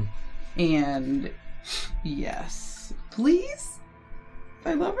 Persuasion. And yes, please.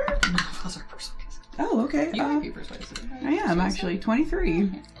 I love her. Those are persuasive. Oh, okay. You might be persuasive. I am actually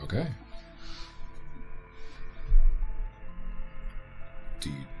 23. Okay.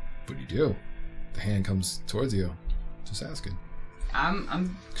 What do you do? The hand comes towards you. Just asking. I'm 'Cause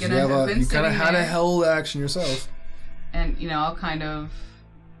gonna have been you kind of sitting had a there, held action yourself. and you know, I'll kind of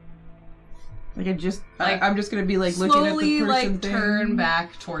Like I just, Like, I'm just gonna be like looking at slowly the person like thing. turn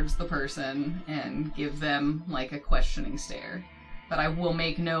back towards the person and give them like a questioning stare, but I will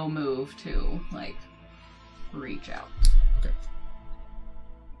make no move to like reach out. Okay.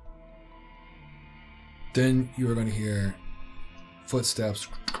 Then you are going to hear footsteps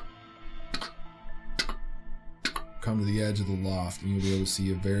come to the edge of the loft, and you'll be able to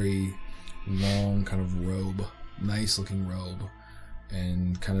see a very long kind of robe, nice looking robe,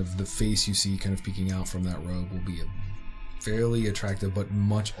 and kind of the face you see kind of peeking out from that robe will be a fairly attractive but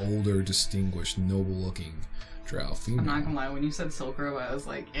much older, distinguished, noble looking drow female. I'm not gonna lie, when you said silk robe, I was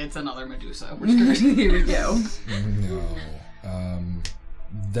like, it's another Medusa. We're screwed. Here we go. No.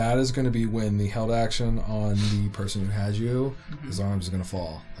 That is going to be when the held action on the person who has you, his arms is going to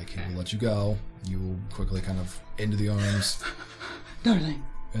fall. Like, he will let you go. You will quickly kind of into the arms. Darling.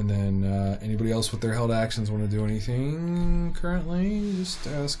 And then anybody else with their held actions want to do anything currently? Just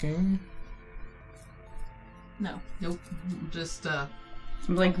asking. No. Nope. Just I'm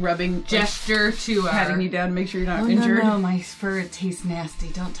like rubbing, gesture to patting you down to make sure you're not Oh, injured. no, my fur, it tastes nasty.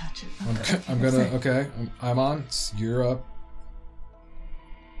 Don't touch it. I'm on. You're up.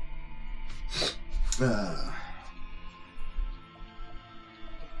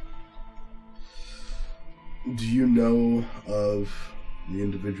 Do you know of the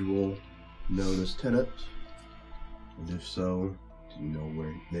individual known as Tennant? And if so, do you know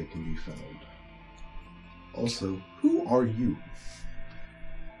where they can be found? Also, who are you?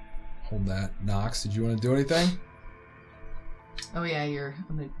 Hold that. Nox, did you want to do anything? Oh yeah, you're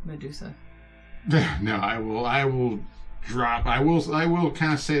a Medusa. No, I will drop. I will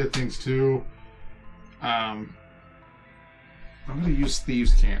kind of say the things too. I'm going to use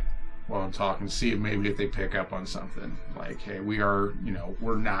Thieves' Cant while I'm talking to see if maybe if they pick up on something. Like, hey, we are,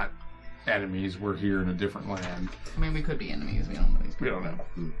 we're not enemies. We're here in a different land. I mean, we could be enemies. We don't know these people.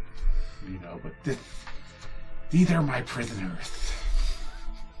 We don't know. But these are my prisoners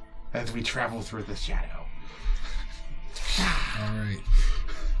as we travel through the shadow. All right.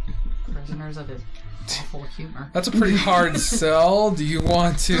 Prisoners of his awful humor. That's a pretty hard sell. Do you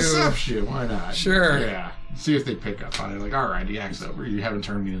want to... Deception, why not? Sure. Yeah. See if they pick up on it. Like, alright, the act's over. You haven't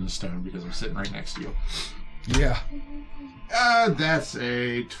turned me into stone because I'm sitting right next to you. Yeah. That's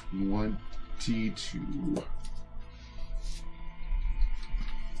a 22.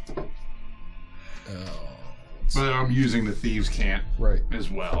 But I'm using the Thieves' Cant Right. as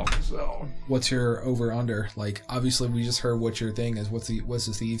well, so... What's your over-under? Like, obviously, we just heard what your thing is. What's the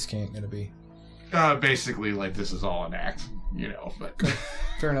Thieves' Cant going to be? Basically, like, this is all an act, but...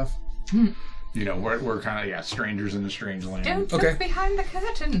 Fair enough. We're kind of, strangers in a strange land. Don't Okay. look behind the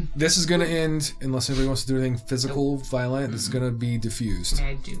curtain. This is going to end, unless anybody wants to do anything physical, violent, this is going to be diffused.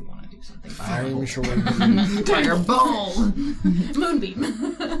 I do want to do something violent. I'm sure. Fireball!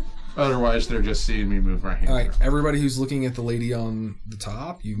 Moonbeam. Otherwise, they're just seeing me move my hand. All right, everybody who's looking at the lady on the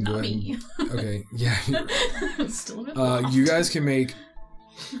top, you can go Not ahead. me. Okay, yeah. Still a bit lost. You guys can make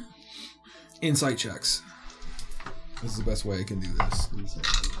insight checks. This is the best way I can do this.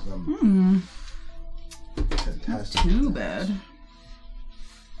 Fantastic. Too bad.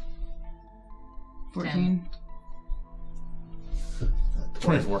 14.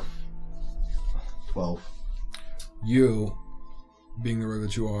 24. 12. You, being the rogue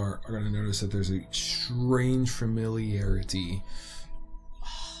that you are going to notice that there's a strange familiarity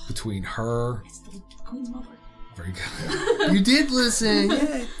between her. It's the Queen's mother. Very good. You did listen.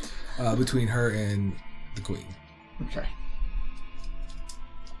 Yay. Between her and the Queen. Okay.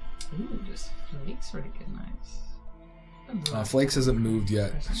 Ooh, just flakes recognize. Flakes hasn't moved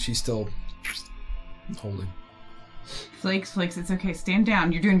yet. She's still holding. Flakes, it's okay. Stand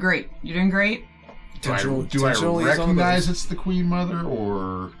down. You're doing great. Do I Tensionally is on the recognize base. it's the Queen Mother,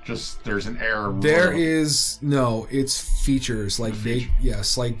 or just there's an air of There royal- is no. It's features like they.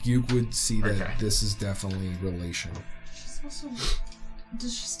 Yes, like you would see that Okay. this is definitely relation. She's also.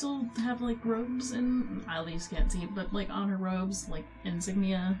 Does she still have like robes and I at least can't see, but like on her robes, like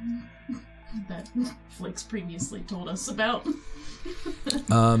insignia that Flix previously told us about?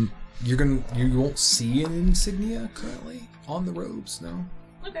 You won't see an insignia currently on the robes. No.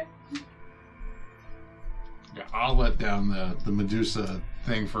 Okay. Yeah, I'll let down the Medusa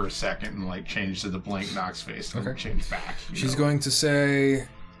thing for a second and like change to the blank Nox face and Okay. change back. She's going to say,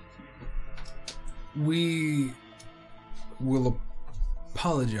 "We will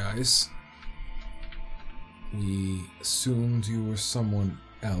apologize. We assumed you were someone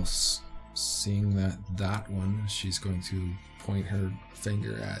else. Seeing that one," she's going to point her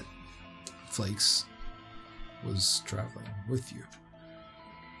finger at Flakes, "was traveling with you."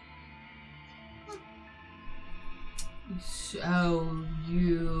 So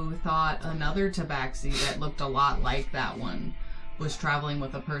you thought another tabaxi that looked a lot like that one was traveling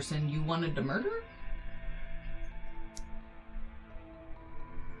with a person you wanted to murder?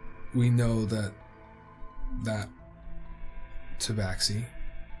 We know that tabaxi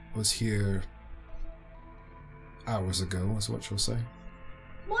was here hours ago, is what she'll say.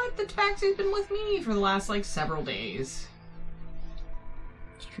 What? The tabaxi's been with me for the last, several days.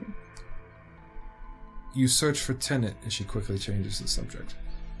 It's true. You search for Tennant, and she quickly changes the subject.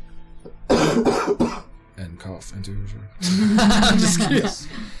 And cough into her shirt. I'm just kidding.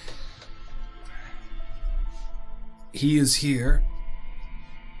 He is here.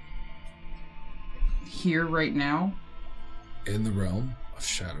 Here right now? In the realm of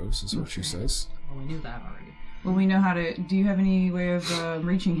shadows, is what she says. Well, we knew that already. Well, we know how to... Do you have any way of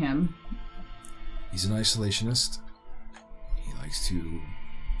reaching him? He's an isolationist. He likes to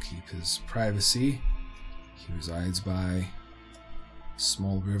keep his privacy. He resides by a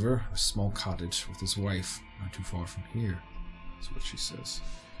small river, a small cottage with his wife, not too far from here, is what she says.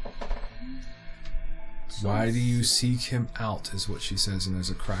 Why do you seek him out, is what she says, and there's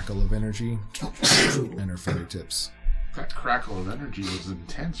a crackle of energy in her fingertips. That crackle of energy was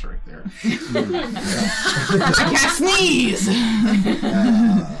intense right there. I can't sneeze!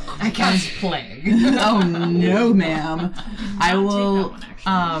 I cast plague. Oh, no, ma'am. I will...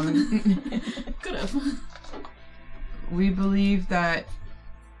 Could have. We believe that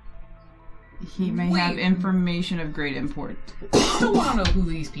he may have Wait. information of great import. I still want to know who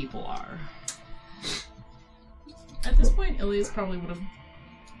these people are. At this point, Ilias probably would have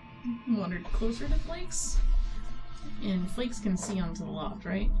wandered closer to Flakes. And Flakes can see onto the loft,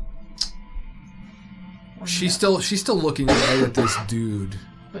 right? Or She's no? still looking right at this dude.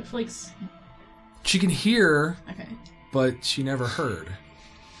 But Flakes... She can hear, Okay. but she never heard.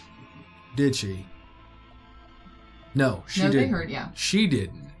 Did she? No, she No, didn't. they heard, yeah. She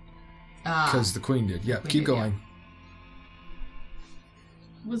didn't, because the queen did. Yep, Queen keep did, yeah. going.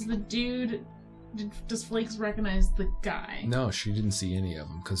 Was the dude... Does Flakes recognize the guy? No, she didn't see any of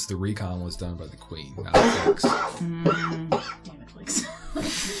them, because the recon was done by the queen, not Flakes. Damn it, Flakes.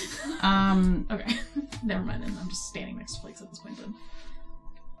 Okay. Never mind then. I'm just standing next to Flakes at this point then.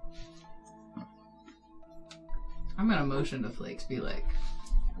 I'm gonna motion to Flakes, be like,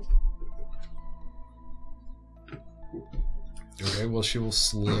 Okay, well, she will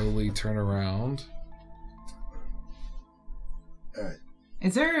slowly turn around. Alright.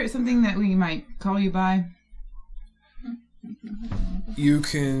 Is there something that we might call you by? You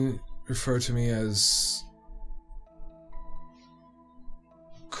can refer to me as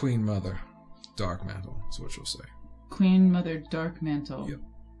Queen Mother Dark Mantle, is what she'll say. Queen Mother Darkmantle. Yep.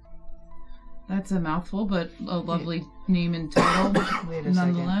 That's a mouthful, but a lovely name and title, wait a second.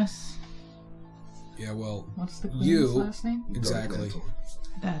 nonetheless. Yeah, well, What's the queen's you last name? exactly. Dark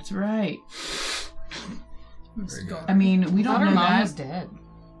That's right. Very good. I mean, we I thought don't her know mom that. was dead.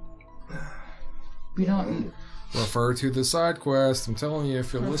 We don't. Refer to the side quest. I'm telling you,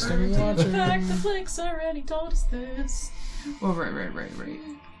 if you're listening and The watching. fact that Flakes already told us this. Well, right.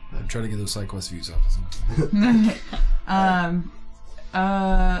 I'm trying to get those side quest views up. Isn't it?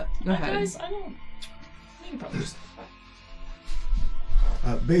 Go ahead. Guys, I don't... We can probably just...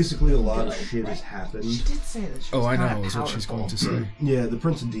 Basically, a lot of shit has happened. She did say that she Oh, was I kinda know, is what she's going to powerful. say. Yeah, the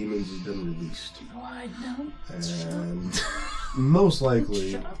Prince of Demons has been released. Oh, I know. And most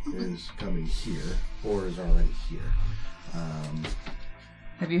likely Shut up. is coming here, or is already here.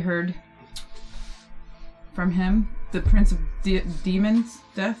 Have you heard from him? The Prince of Demons?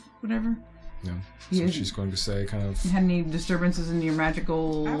 Death? Whatever? No. He So is- she's going to say, kind of. Had any disturbances in your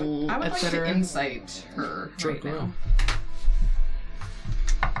magical, I would like to etc.? insight her Sure, right go now. ahead.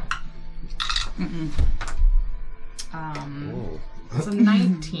 Oh. It's a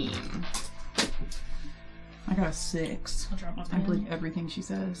 19. I got a 6. I'll drop my I pen. believe everything she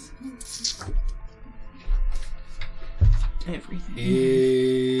says. Everything.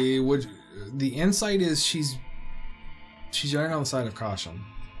 The insight is she's erring on the side of caution.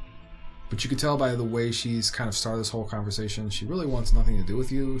 But you could tell by the way she's kind of started this whole conversation, she really wants nothing to do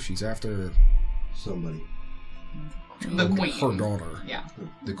with you. She's after Somebody. The queen. her daughter, Yeah.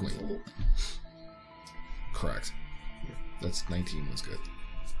 the queen. Correct. That's 19 was good.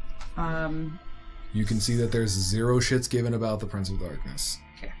 You can see that there's zero shits given about the Prince of Darkness.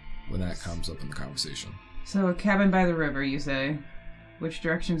 Okay. When that comes up in the conversation. So a cabin by the river, you say? Which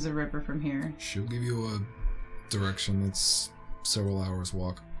direction's the river from here? She'll give you a direction that's several hours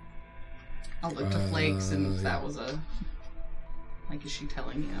walk. I'll look to Flakes, and if yeah. that was a... Like, is she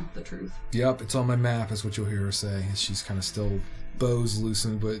telling you the truth? Yep, it's on my map, is what you'll hear her say. She's kind of still bows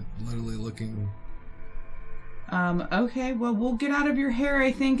loosened, but literally looking. Okay, well, we'll get out of your hair.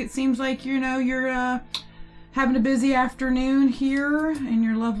 I think it seems like, you're having a busy afternoon here in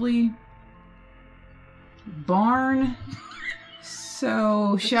your lovely barn.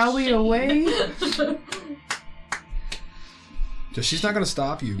 So, shall we away? Just she's not gonna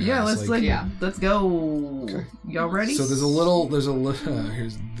stop you guys. Yeah, let's go. Okay. Y'all ready? So there's a little.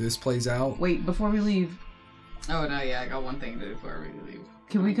 Here's this plays out. Wait, before we leave, Oh no, yeah, I got one thing to do before we leave.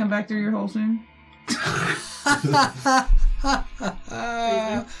 can we come back through your hole soon?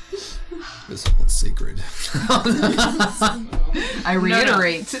 This one's sacred. I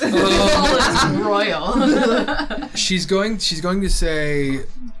reiterate. Royal. She's going to say,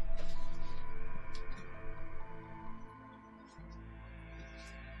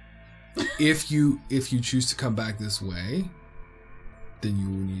 if you choose to come back this way, then you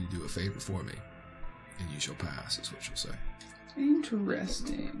will need to do a favor for me, and you shall pass. Is what she'll say.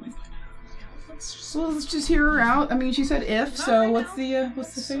 Interesting. Let's Let's just hear her out. I mean, she said if. So right what's now. the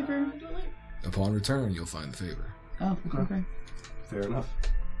favor? do it later. Upon return, you'll find the favor. Oh, okay. Fair enough.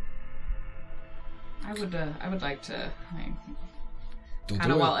 I would like to, Don't kind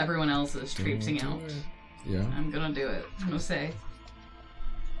do of it. while everyone else is Don't traipsing do out. it. Yeah. I'm gonna do it. I'm gonna say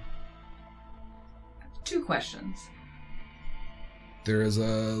 2 questions. There is a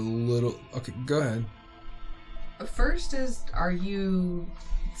little. Okay, go ahead. First is, are you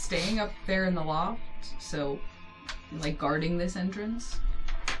staying up there in the loft? So, like, guarding this entrance?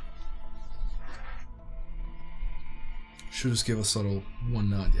 She'll just give a subtle one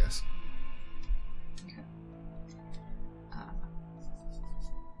nod. Yes.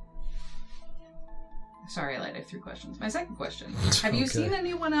 Sorry, I lied. I have 3 questions. My second question. Have you Okay. seen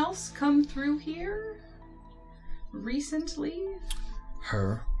anyone else come through here recently?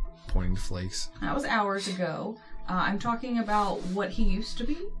 Her, pointing to Flakes. That was hours ago. I'm talking about what he used to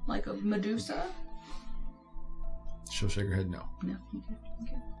be, like a Medusa. She'll shake her head. No. No.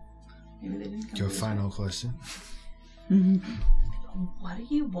 Okay. Maybe they didn't come Your through. final question. What do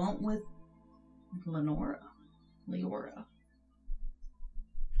you want with Leora?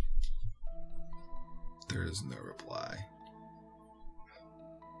 There is no reply.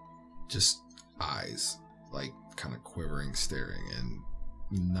 Just eyes, like kind of quivering, staring, and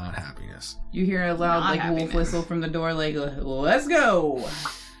not happiness. You hear a loud Not like wolf happiness. whistle from the door, like let's go.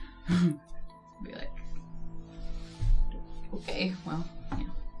 Be like, okay, well, yeah.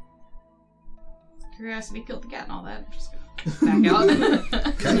 Curiosity killed the cat and all that. Just back out.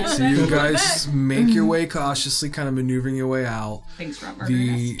 Okay, so you guys make your way cautiously, kind of maneuvering your way out. Thanks for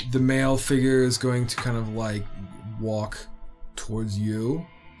murdering us. The male figure is going to kind of like walk towards you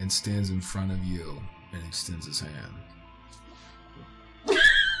and stands in front of you and extends his hand.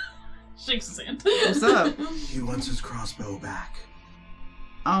 Shakes his hand. What's up? He wants his crossbow back.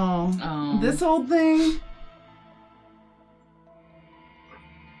 Oh, this old thing.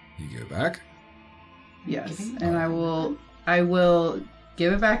 You go back. Yes, Giving and I will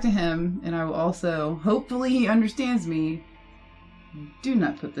give it back to him, and I will also, hopefully he understands me. Do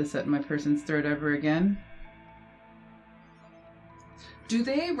not put this at my person's throat ever again. Do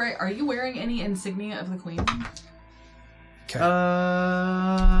they, are you wearing any insignia of the queen? Okay.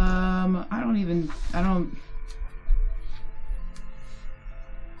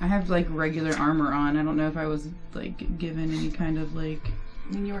 I have like regular armor on. I don't know if I was like given any kind of like.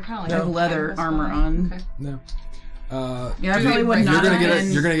 I mean, you were kind of I like have leather canvas armor body. on. Okay. No. Yeah, I probably would you're not gonna have get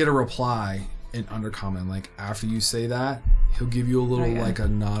been. you're gonna get a reply in undercommon. Like after you say that, he'll give you a little Okay. like a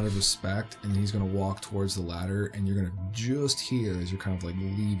nod of respect, and he's gonna walk towards the ladder, and you're gonna just hear as you're kind of like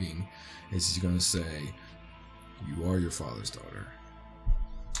leaving, is he's gonna say, "You are your father's daughter,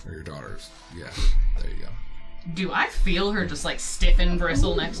 or your daughter's." Yeah, there you go. Do I feel her just like stiff and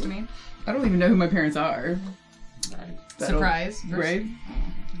bristle next to me? I don't even know who my parents are. Surprise. Right?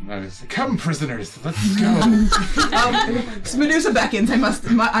 Come, prisoners, let's go. Medusa beckons.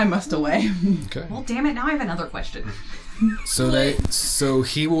 I must away. Okay. Well, damn it! Now I have another question. So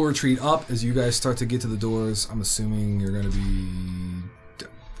he will retreat up as you guys start to get to the doors. I'm assuming you're gonna be.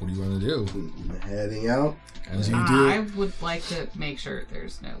 What do you want to do? Heading out. As you do. I would like to make sure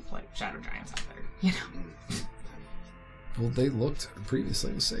there's no like shadow giants out there. You know. Well, they looked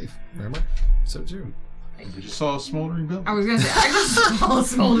previously. It was safe. Remember? So too. We just saw a smoldering building. I was gonna say I just saw a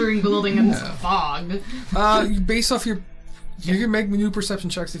smoldering building in this fog. Based off you can make new perception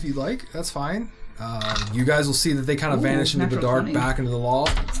checks if you'd like. That's fine. You guys will see that they kind of vanish into the natural dark, 20. back into the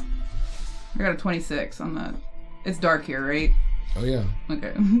loft. I got a 26 on that. It's dark here, right? Oh yeah,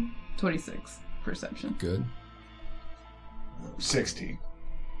 Okay. 26 perception. good. 16.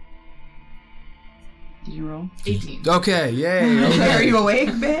 Did you roll? 18. Okay, yay. Are Okay. you awake,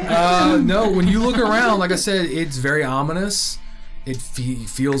 bitch? No, when you look around, like I said, it's very ominous. It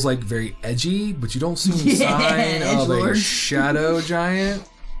feels like very edgy, but you don't see any sign of a edgelord. shadow giant.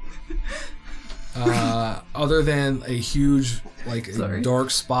 Other than a huge like a Sorry. dark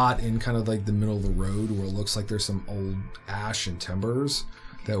spot in kind of like the middle of the road where it looks like there's some old ash and timbers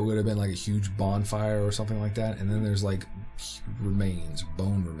that would have been like a huge bonfire or something like that. And then there's like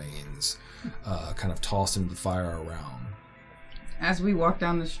bone remains, kind of tossed into the fire around. As we walk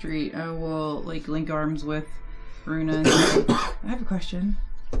down the street, I will like link arms with Runa and say, I have a question.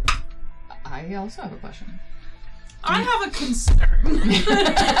 I also have a question. I have a concern.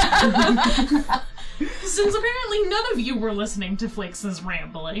 Since apparently none of you were listening to Flakes'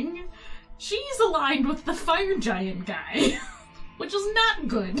 rambling, she's aligned with the fire giant guy. Which is not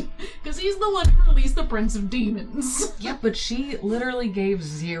good, because he's the one who released the Prince of Demons. Yeah, but she literally gave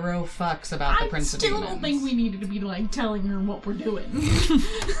 0 fucks about the Prince of Demons. I still don't think we needed to be, like, telling her what we're doing.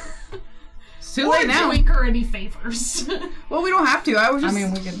 It's too late now. Doing her any favors. Well, we don't have to. I was just. I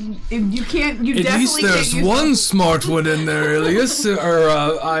mean, we could. If you can't. You At definitely least there's can't use one smart one in there, Elias. Or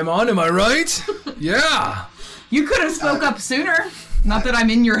I'm on, am I right? Yeah. You could have spoke up sooner. Not that I'm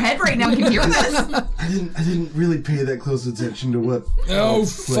in your head right now. Can you hear this? I didn't really pay that close attention to what. Oh,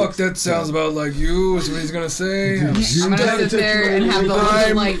 Flakes fuck, that sounds said. about like you, is what he's gonna say. I'm gonna sit there and have the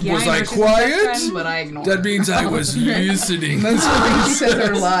little, like, yeah, Was I know I she's my best quiet? friend, but I ignore That her. means I was listening. Most of the things he says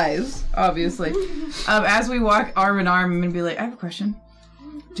are lies, obviously. As we walk arm in arm, I'm gonna be like, I have a question.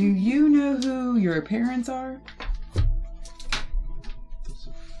 Do you know who your parents are?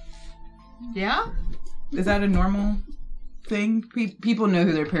 Yeah? Is that a normal thing? People know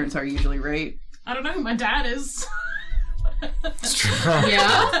who their parents are usually, right? I don't know who my dad is.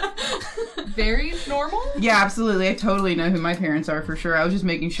 Yeah? Very normal? Yeah, absolutely. I totally know who my parents are for sure. I was just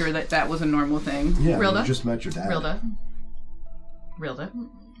making sure that that was a normal thing. Yeah, Rilda? you just met your dad.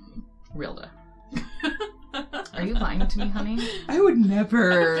 Rilda. Are you lying to me, honey? I would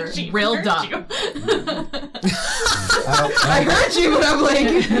never. She Rilda. heard you. I heard you, but I'm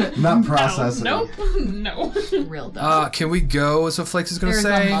like. Not processing. Nope. No. Rilda. Can we go? Is what Flakes is gonna There's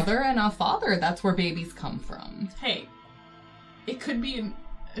say. a mother and a father. That's where babies come from. Hey, it could be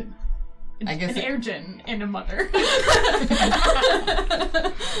I guess an air gen and a mother.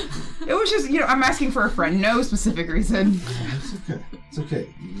 It was just, I'm asking for a friend. No specific reason. It's okay. It's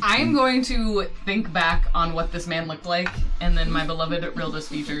okay. I'm going to think back on what this man looked like, and then my beloved Rilda's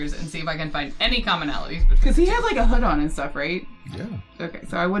features, and see if I can find any commonalities between. Because he had like a hood on and stuff, right? Yeah. Okay,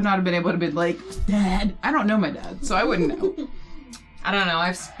 so I would not have been able to be like, Dad. I don't know my dad, so I wouldn't know. I don't know.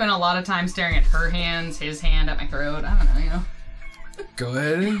 I've spent a lot of time staring at her hands, his hand at my throat. I don't know, Go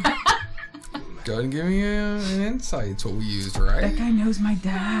ahead. Go ahead and give me an insight. It's what we used, right? That guy knows my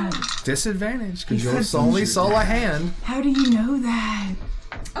dad. Disadvantage, He because you said only your saw a dad. hand. How do you know that?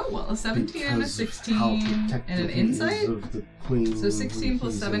 Oh, well, a 17 and a Because of 16 how and protective an he is insight? of the queen So 16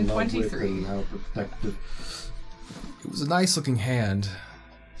 plus he's 7, in love with 23. and how protective. It was a nice looking hand.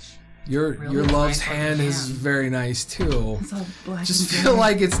 Your Really love's nice hand looking is hand. very nice too. It's all black Just and feel gray.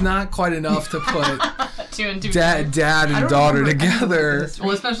 like it's not quite enough to put 2 and 2. dad I and don't daughter remember any of together. this, Well,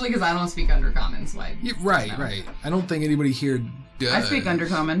 especially because I don't speak undercommon, so I... Right, No. right. I don't think anybody here does. I speak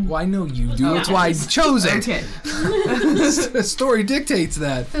undercommon. Well, I know you do. Oh, That's why I chose it. Okay. The story dictates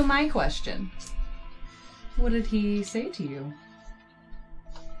that. So my question. What did he say to you?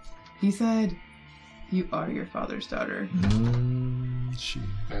 He said, you are your father's daughter.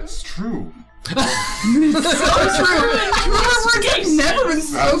 That's true. So true. You've never been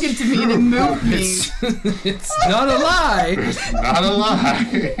spoken to me and it moved me. It's not a lie. It's not a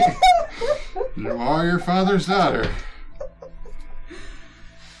lie. You are your father's daughter.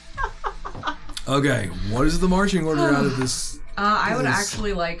 Okay, what is the marching order out of this? I would Yes.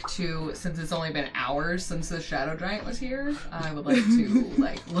 actually like to, since it's only been hours since the Shadow Giant was here, I would like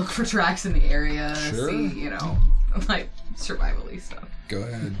to look for tracks in the area, Sure. see, survivally stuff. Go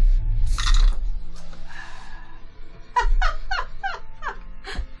ahead.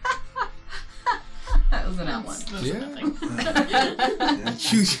 That was an out one. Yeah.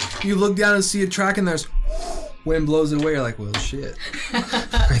 You look down and see a track and there's wind blows it away. You're like, well, shit.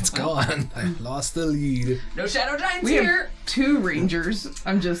 It's gone. I lost the lead. No Shadow Giants We here! have 2 rangers.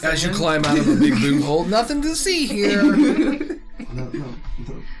 I'm just saying. As you climb out of a big boot hole, nothing to see here. No.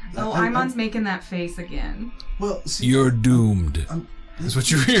 Oh, Imon's making that face again. Well, see, You're doomed. That's what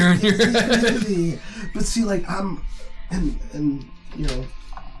you're hearing here. But see, like I'm, and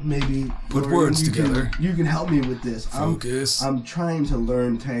maybe Put Lorian, words you together. You can help me with this. Focus. I'm trying to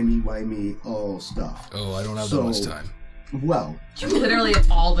learn timey-wimey all stuff. Oh, I don't have that much So- time. Well, You literally have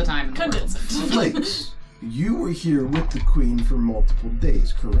all the time in the world. Condensed. Flakes, you were here with the queen for multiple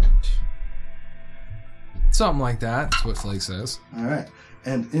days, correct? Something like that. That's what Flake says. All right.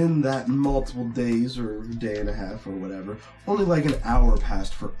 And in that multiple days or day and a half or whatever, only like an hour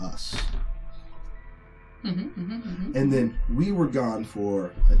passed for us. And then we were gone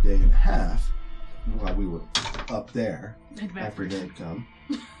for a day and a half while we were up there after they had come.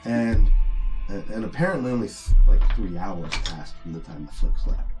 And apparently only like 3 hours passed from the time the Flicks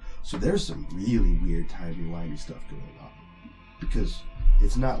left. So there's some really weird timey-wimey stuff going on. Because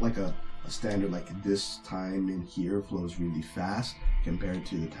it's not like a standard, like this time in here flows really fast compared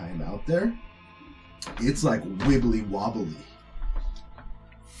to the time out there. It's like wibbly-wobbly.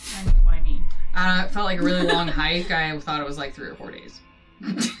 Timey-wimey. It felt like a really long hike. I thought it was like 3 or 4 days.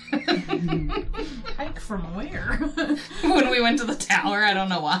 Hike from where? When we went to the tower, I don't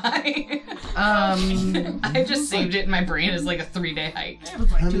know why. I just saved it in my brain as like a 3-day hike. It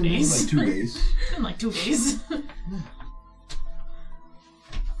was like 2 It days. was like 2 days. It's been like 2 days.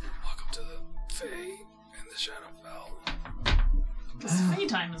 Welcome to the Fae and the Shadowfell. This Fae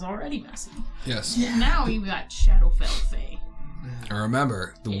time is already messy. Yes. Now you got Shadowfell Fae. And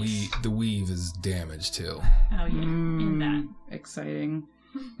remember, the weave is damaged too. Oh yeah, in that. Exciting.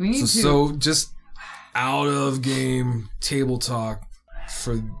 We need So just out of game table talk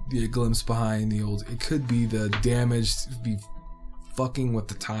for the glimpse behind the old. It could be the damage be fucking with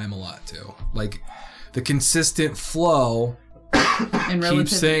the time a lot too. Like the consistent flow in keeps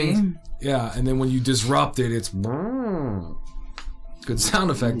relativity. things. Yeah, and then when you disrupt it, it's good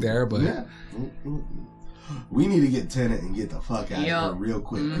sound effect there, but Yeah. We need to get Tennant and get the fuck out of here real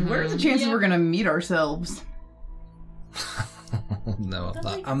quick. What are the chances we're gonna meet ourselves? no, That's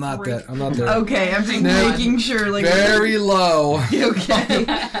like I'm not great. there. Okay, I'm just No. making sure. Like Very low. okay.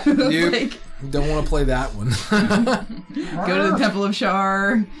 You Like, don't want to play that one. go to the Temple of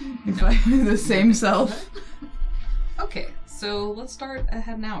Shar. The same self. Okay, so let's start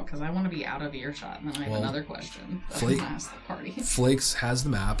heading out because I want to be out of earshot, and then I have Well, another question that Flake- I'm gonna ask the party. Flakes has the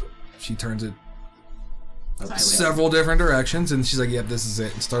map. She turns it Sideways. several different directions, and she's like, "Yep, this is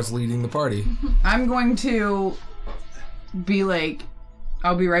it," and starts leading the party. I'm going to be like,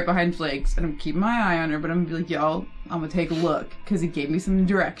 I'll be right behind Flakes, and I'm keeping my eye on her, but I'm gonna be like, y'all, I'm gonna take a look, because he gave me some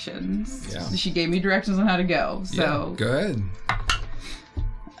directions. Yeah. She gave me directions on how to go, so. Yeah, go ahead.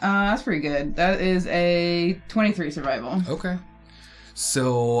 That's pretty good. That is a 23 survival. Okay.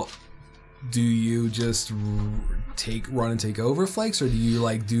 So, do you just run and take over Flakes, or do you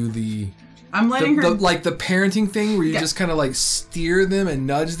like do the I'm letting her. like the parenting thing where you Yeah. just kind of like steer them and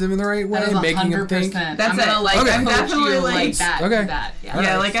nudge them in the right way, That is making them 100%. think? That's I'm gonna it. like Okay. I'm coach definitely, you like- like that. Okay. That. Yeah. All Yeah,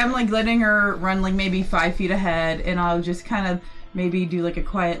 right. like I'm like letting her run like maybe 5 feet ahead, and I'll just kind of maybe do like a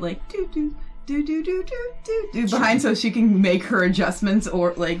quiet like do do do do do do do do behind, so she can make her adjustments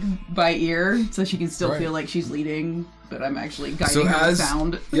or like by ear, so she can still Right. feel like she's leading, but I'm actually guiding So her with as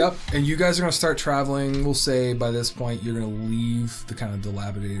sound. Yep, and you guys are gonna start traveling. We'll say by this point you're gonna leave the kind of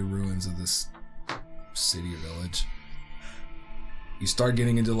dilapidated ruins of this city or village. You start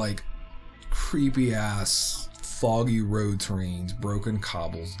getting into like creepy ass foggy road terrains, broken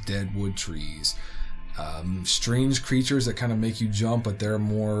cobbles, dead wood trees, strange creatures that kind of make you jump, but they're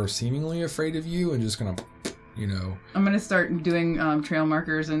more seemingly afraid of you and just gonna, you know. I'm gonna start doing trail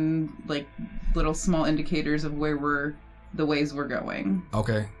markers and like little small indicators of where the ways we're going.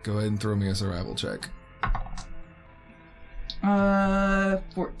 Okay, go ahead and throw me a survival check.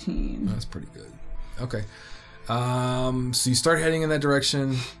 14. That's pretty good. Okay. So you start heading in that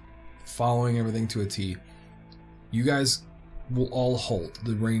direction, following everything to a T. You guys will all halt.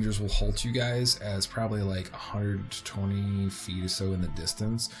 The rangers will halt you guys as probably like 120 feet or so in the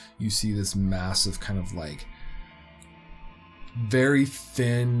distance. You see this massive kind of like very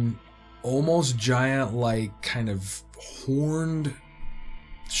thin, almost giant like kind of horned,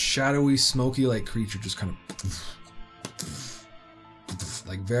 shadowy, smoky like creature just kind of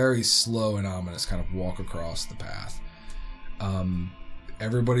like very slow and ominous kind of walk across the path.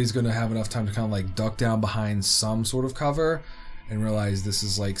 Everybody's going to have enough time to kind of like duck down behind some sort of cover and realize this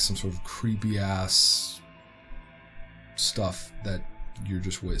is like some sort of creepy ass stuff that you're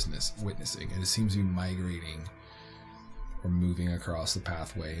just witnessing, and it seems to be migrating or moving across the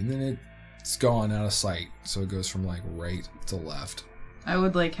pathway, and then it's gone out of sight, so it goes from like right to left. I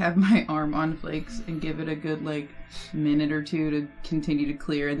would like have my arm on Flakes and give it a good like minute or two to continue to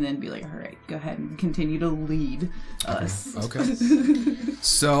clear, and then be like, all right, go ahead and continue to lead us. Okay.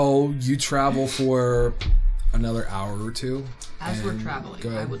 So you travel for another hour or two. As we're and traveling, go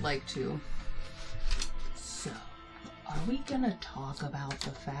I ahead. would like to. So, are we gonna talk about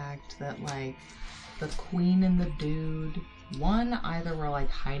the fact that, like, the queen and the dude, one, either were, like,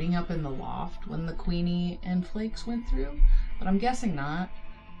 hiding up in the loft when the Queenie and Flakes went through? But I'm guessing not.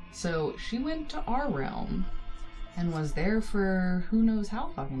 So, she went to our realm and was there for who knows how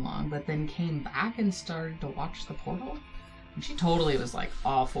fucking long, but then came back and started to watch the portal? And she totally was, like,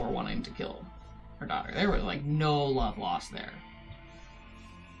 all for wanting to kill her daughter. There was like no love lost there.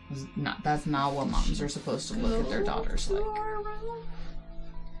 That's not what moms are supposed to look at their daughters like.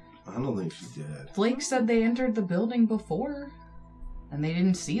 I don't think she did. Flake said they entered the building before, and they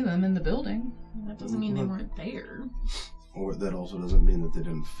didn't see them in the building. That doesn't mean they weren't there. Or that also doesn't mean that they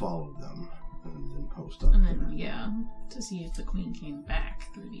didn't follow them and then post up. And then, yeah, to see if the queen came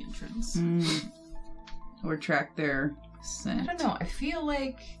back through the entrance. Or track their scent. I don't know. I feel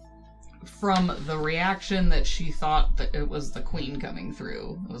like from the reaction that she thought that it was the queen coming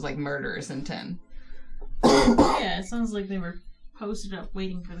through, it was like murderous intent. Yeah, it sounds like they were posted up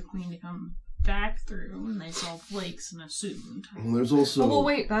waiting for the queen to come back through, and they saw flakes and assumed. And there's also... Oh, well,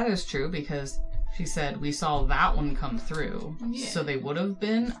 wait, that is true, because she said we saw that one come through. Yeah. So they would have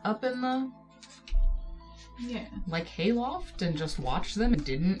been up in the, Yeah. like, hayloft and just watched them and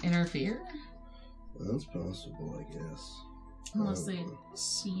didn't interfere? That's possible, I guess. Unless they had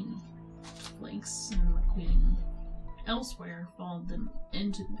seen flakes and the queen elsewhere followed them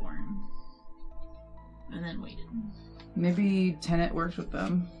into the barn. And then waited. Maybe Tennant works with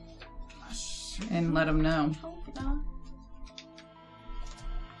them and let them know.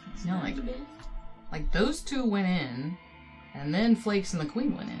 No, like those two went in, and then Flakes and the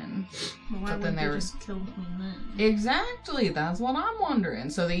Queen went in. Well, why But then wouldn't they they were- just kill the queen then? Exactly, that's what I'm wondering.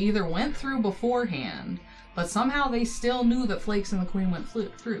 So they either went through beforehand, but somehow they still knew that Flakes and the Queen went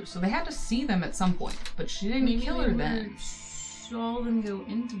through. So they had to see them at some point, but she didn't Maybe kill they her were- then. Saw them go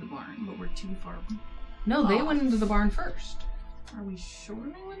into the barn, but we're too far. No, they off. went into the barn first. Are we sure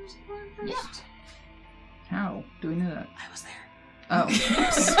they went into the barn first? Yeah. How? Do we know that? I was there. Oh.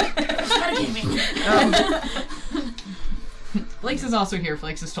 Flakes is also here.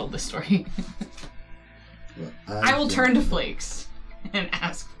 Flakes has told this story. Well, I will turn to Flakes and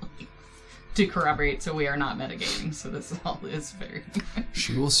ask Flakes to corroborate so we are not metagaming. So this all is very...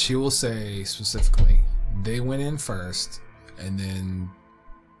 She will say specifically, they went in first, and then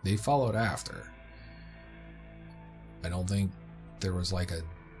they followed after. I don't think there was like a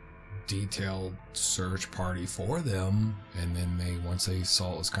detailed search party for them, and then once they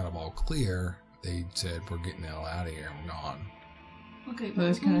saw it was kind of all clear, they said, "We're getting the hell out of here. We're gone." Okay, So but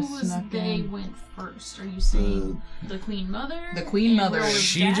it's who kinda was snuck they in. went first? Are you saying the Queen Mother? The Queen and Mother. Rolla's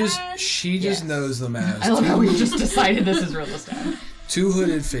She dad? just Yes. knows them as I love how we just decided this is Rilla's dad. two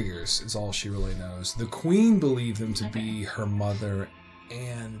hooded figures is all she really knows. The queen believed them to be her mother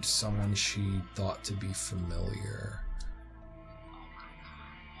and someone she thought to be familiar.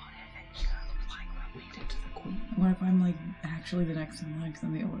 Related to the Queen. What if I'm like actually the next in line because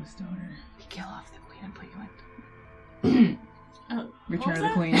I'm the oldest daughter? We kill off the Queen and put you in. Oh, Return of the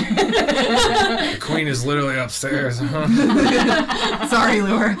what Queen. The queen is literally upstairs. Sorry,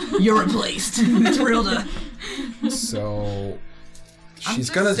 Lure. You're replaced. It's Rilda. So I'm she's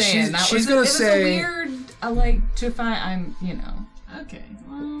just gonna saying, she's gonna it was say a weird like to find. I'm Okay.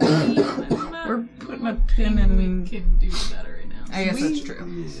 Well, We're putting a pin in. we can do better right now. I guess We- that's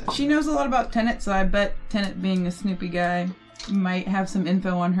true. She knows a lot about Tennant, so I bet Tennant, being a Snoopy guy, might have some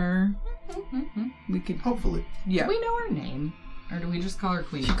info on her. We could, Hopefully. yeah. Do we know her name, or do we just call her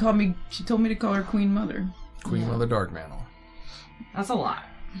Queen? She told me to call her Queen Mother. Queen of the Dark Mantle. That's a lot.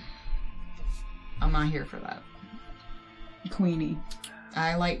 I'm not here for that. Queenie.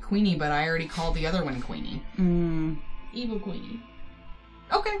 I like Queenie, but I already called the other one Queenie. Evil Queenie.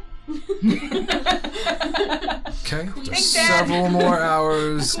 Okay. Okay, Thanks, just Dad. several more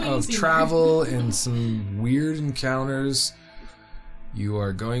hours of Queen's travel and some weird encounters. You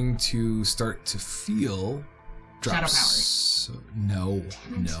are going to start to feel drops. No,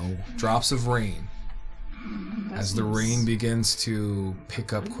 drops of rain. As the rain begins to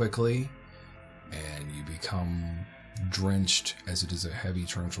pick up quickly, and you become drenched as it is a heavy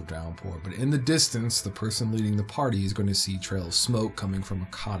torrential downpour. But in the distance, the person leading the party is going to see trail of smoke coming from a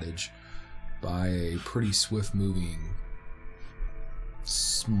cottage by a pretty swift-moving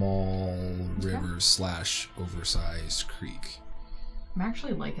small river / oversized creek. I'm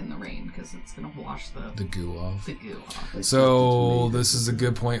actually liking the rain because it's gonna wash The goo off. the goo off. So this is a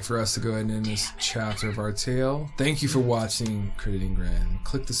good point for us to go ahead and end this chapter of our tale. Thank you for watching Crit and Grin.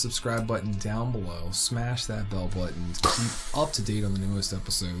 Click the subscribe button down below. Smash that bell button to keep up to date on the newest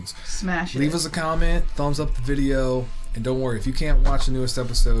episodes. Smash it. Leave us a comment, thumbs up the video, and don't worry, if you can't watch the newest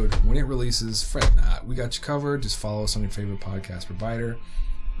episode when it releases, fret not. We got you covered. Just follow us on your favorite podcast provider.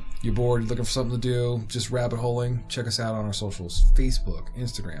 You're bored, looking for something to do, just rabbit holing, check us out on our socials. Facebook,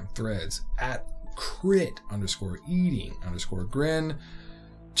 Instagram, Threads, at crit_eating_grin.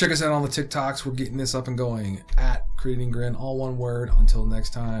 Check us out on the TikToks. We're getting this up and going at Crit and Grin, all one word. Until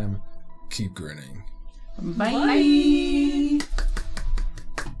next time, keep grinning. Bye.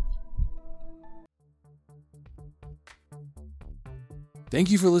 Thank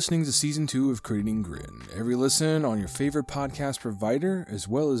you for listening to Season 2 of Creating Grin. Every listen on your favorite podcast provider, as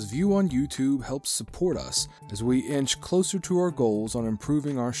well as view on YouTube, helps support us as we inch closer to our goals on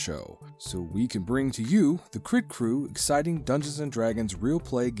improving our show, so we can bring to you, the Crit Crew, exciting Dungeons & Dragons real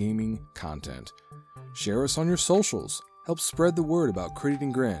play gaming content. Share us on your socials. Help spread the word about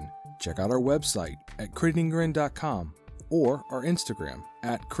Creating Grin. Check out our website at crittinggrin.com or our Instagram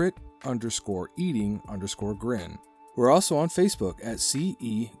at crit_eating_grin. We're also on Facebook at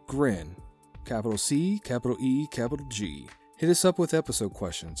CE Grin, capital C, capital E, capital G. Hit us up with episode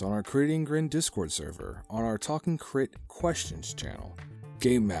questions on our Creating Grin Discord server, on our Talking Crit Questions channel.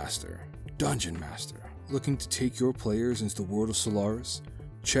 Game Master, Dungeon Master, looking to take your players into the world of Solaris?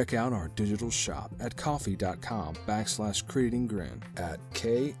 Check out our digital shop at ko-fi.com/creatinggrin at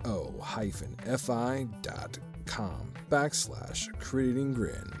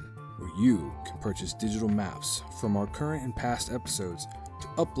ko-fi.com/creatinggrin, where you can purchase digital maps from our current and past episodes to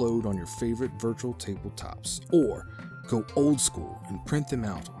upload on your favorite virtual tabletops, or go old school and print them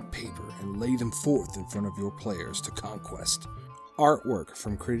out on paper and lay them forth in front of your players to conquest. Artwork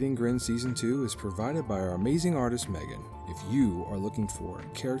from Creating Grin Season 2 is provided by our amazing artist Megan. If you are looking for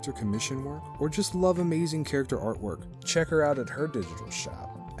character commission work or just love amazing character artwork, check her out at her digital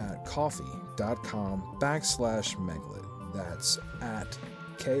shop at ko-fi.com/meglet. That's at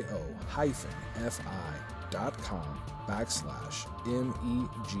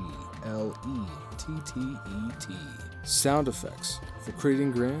ko-fi.com/meglettet. Sound effects for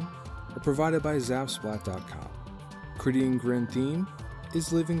Creating Grin are provided by zapsplat.com. Creating Grin theme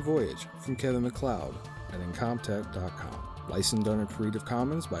is Living Voyage from Kevin MacLeod at Incomtech.com. Licensed under Creative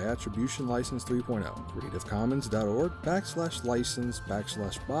Commons by Attribution License 3.0.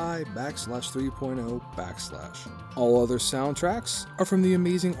 CreativeCommons.org/license/by/3.0/. All other soundtracks are from the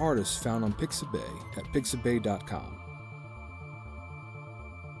amazing artists found on Pixabay at pixabay.com.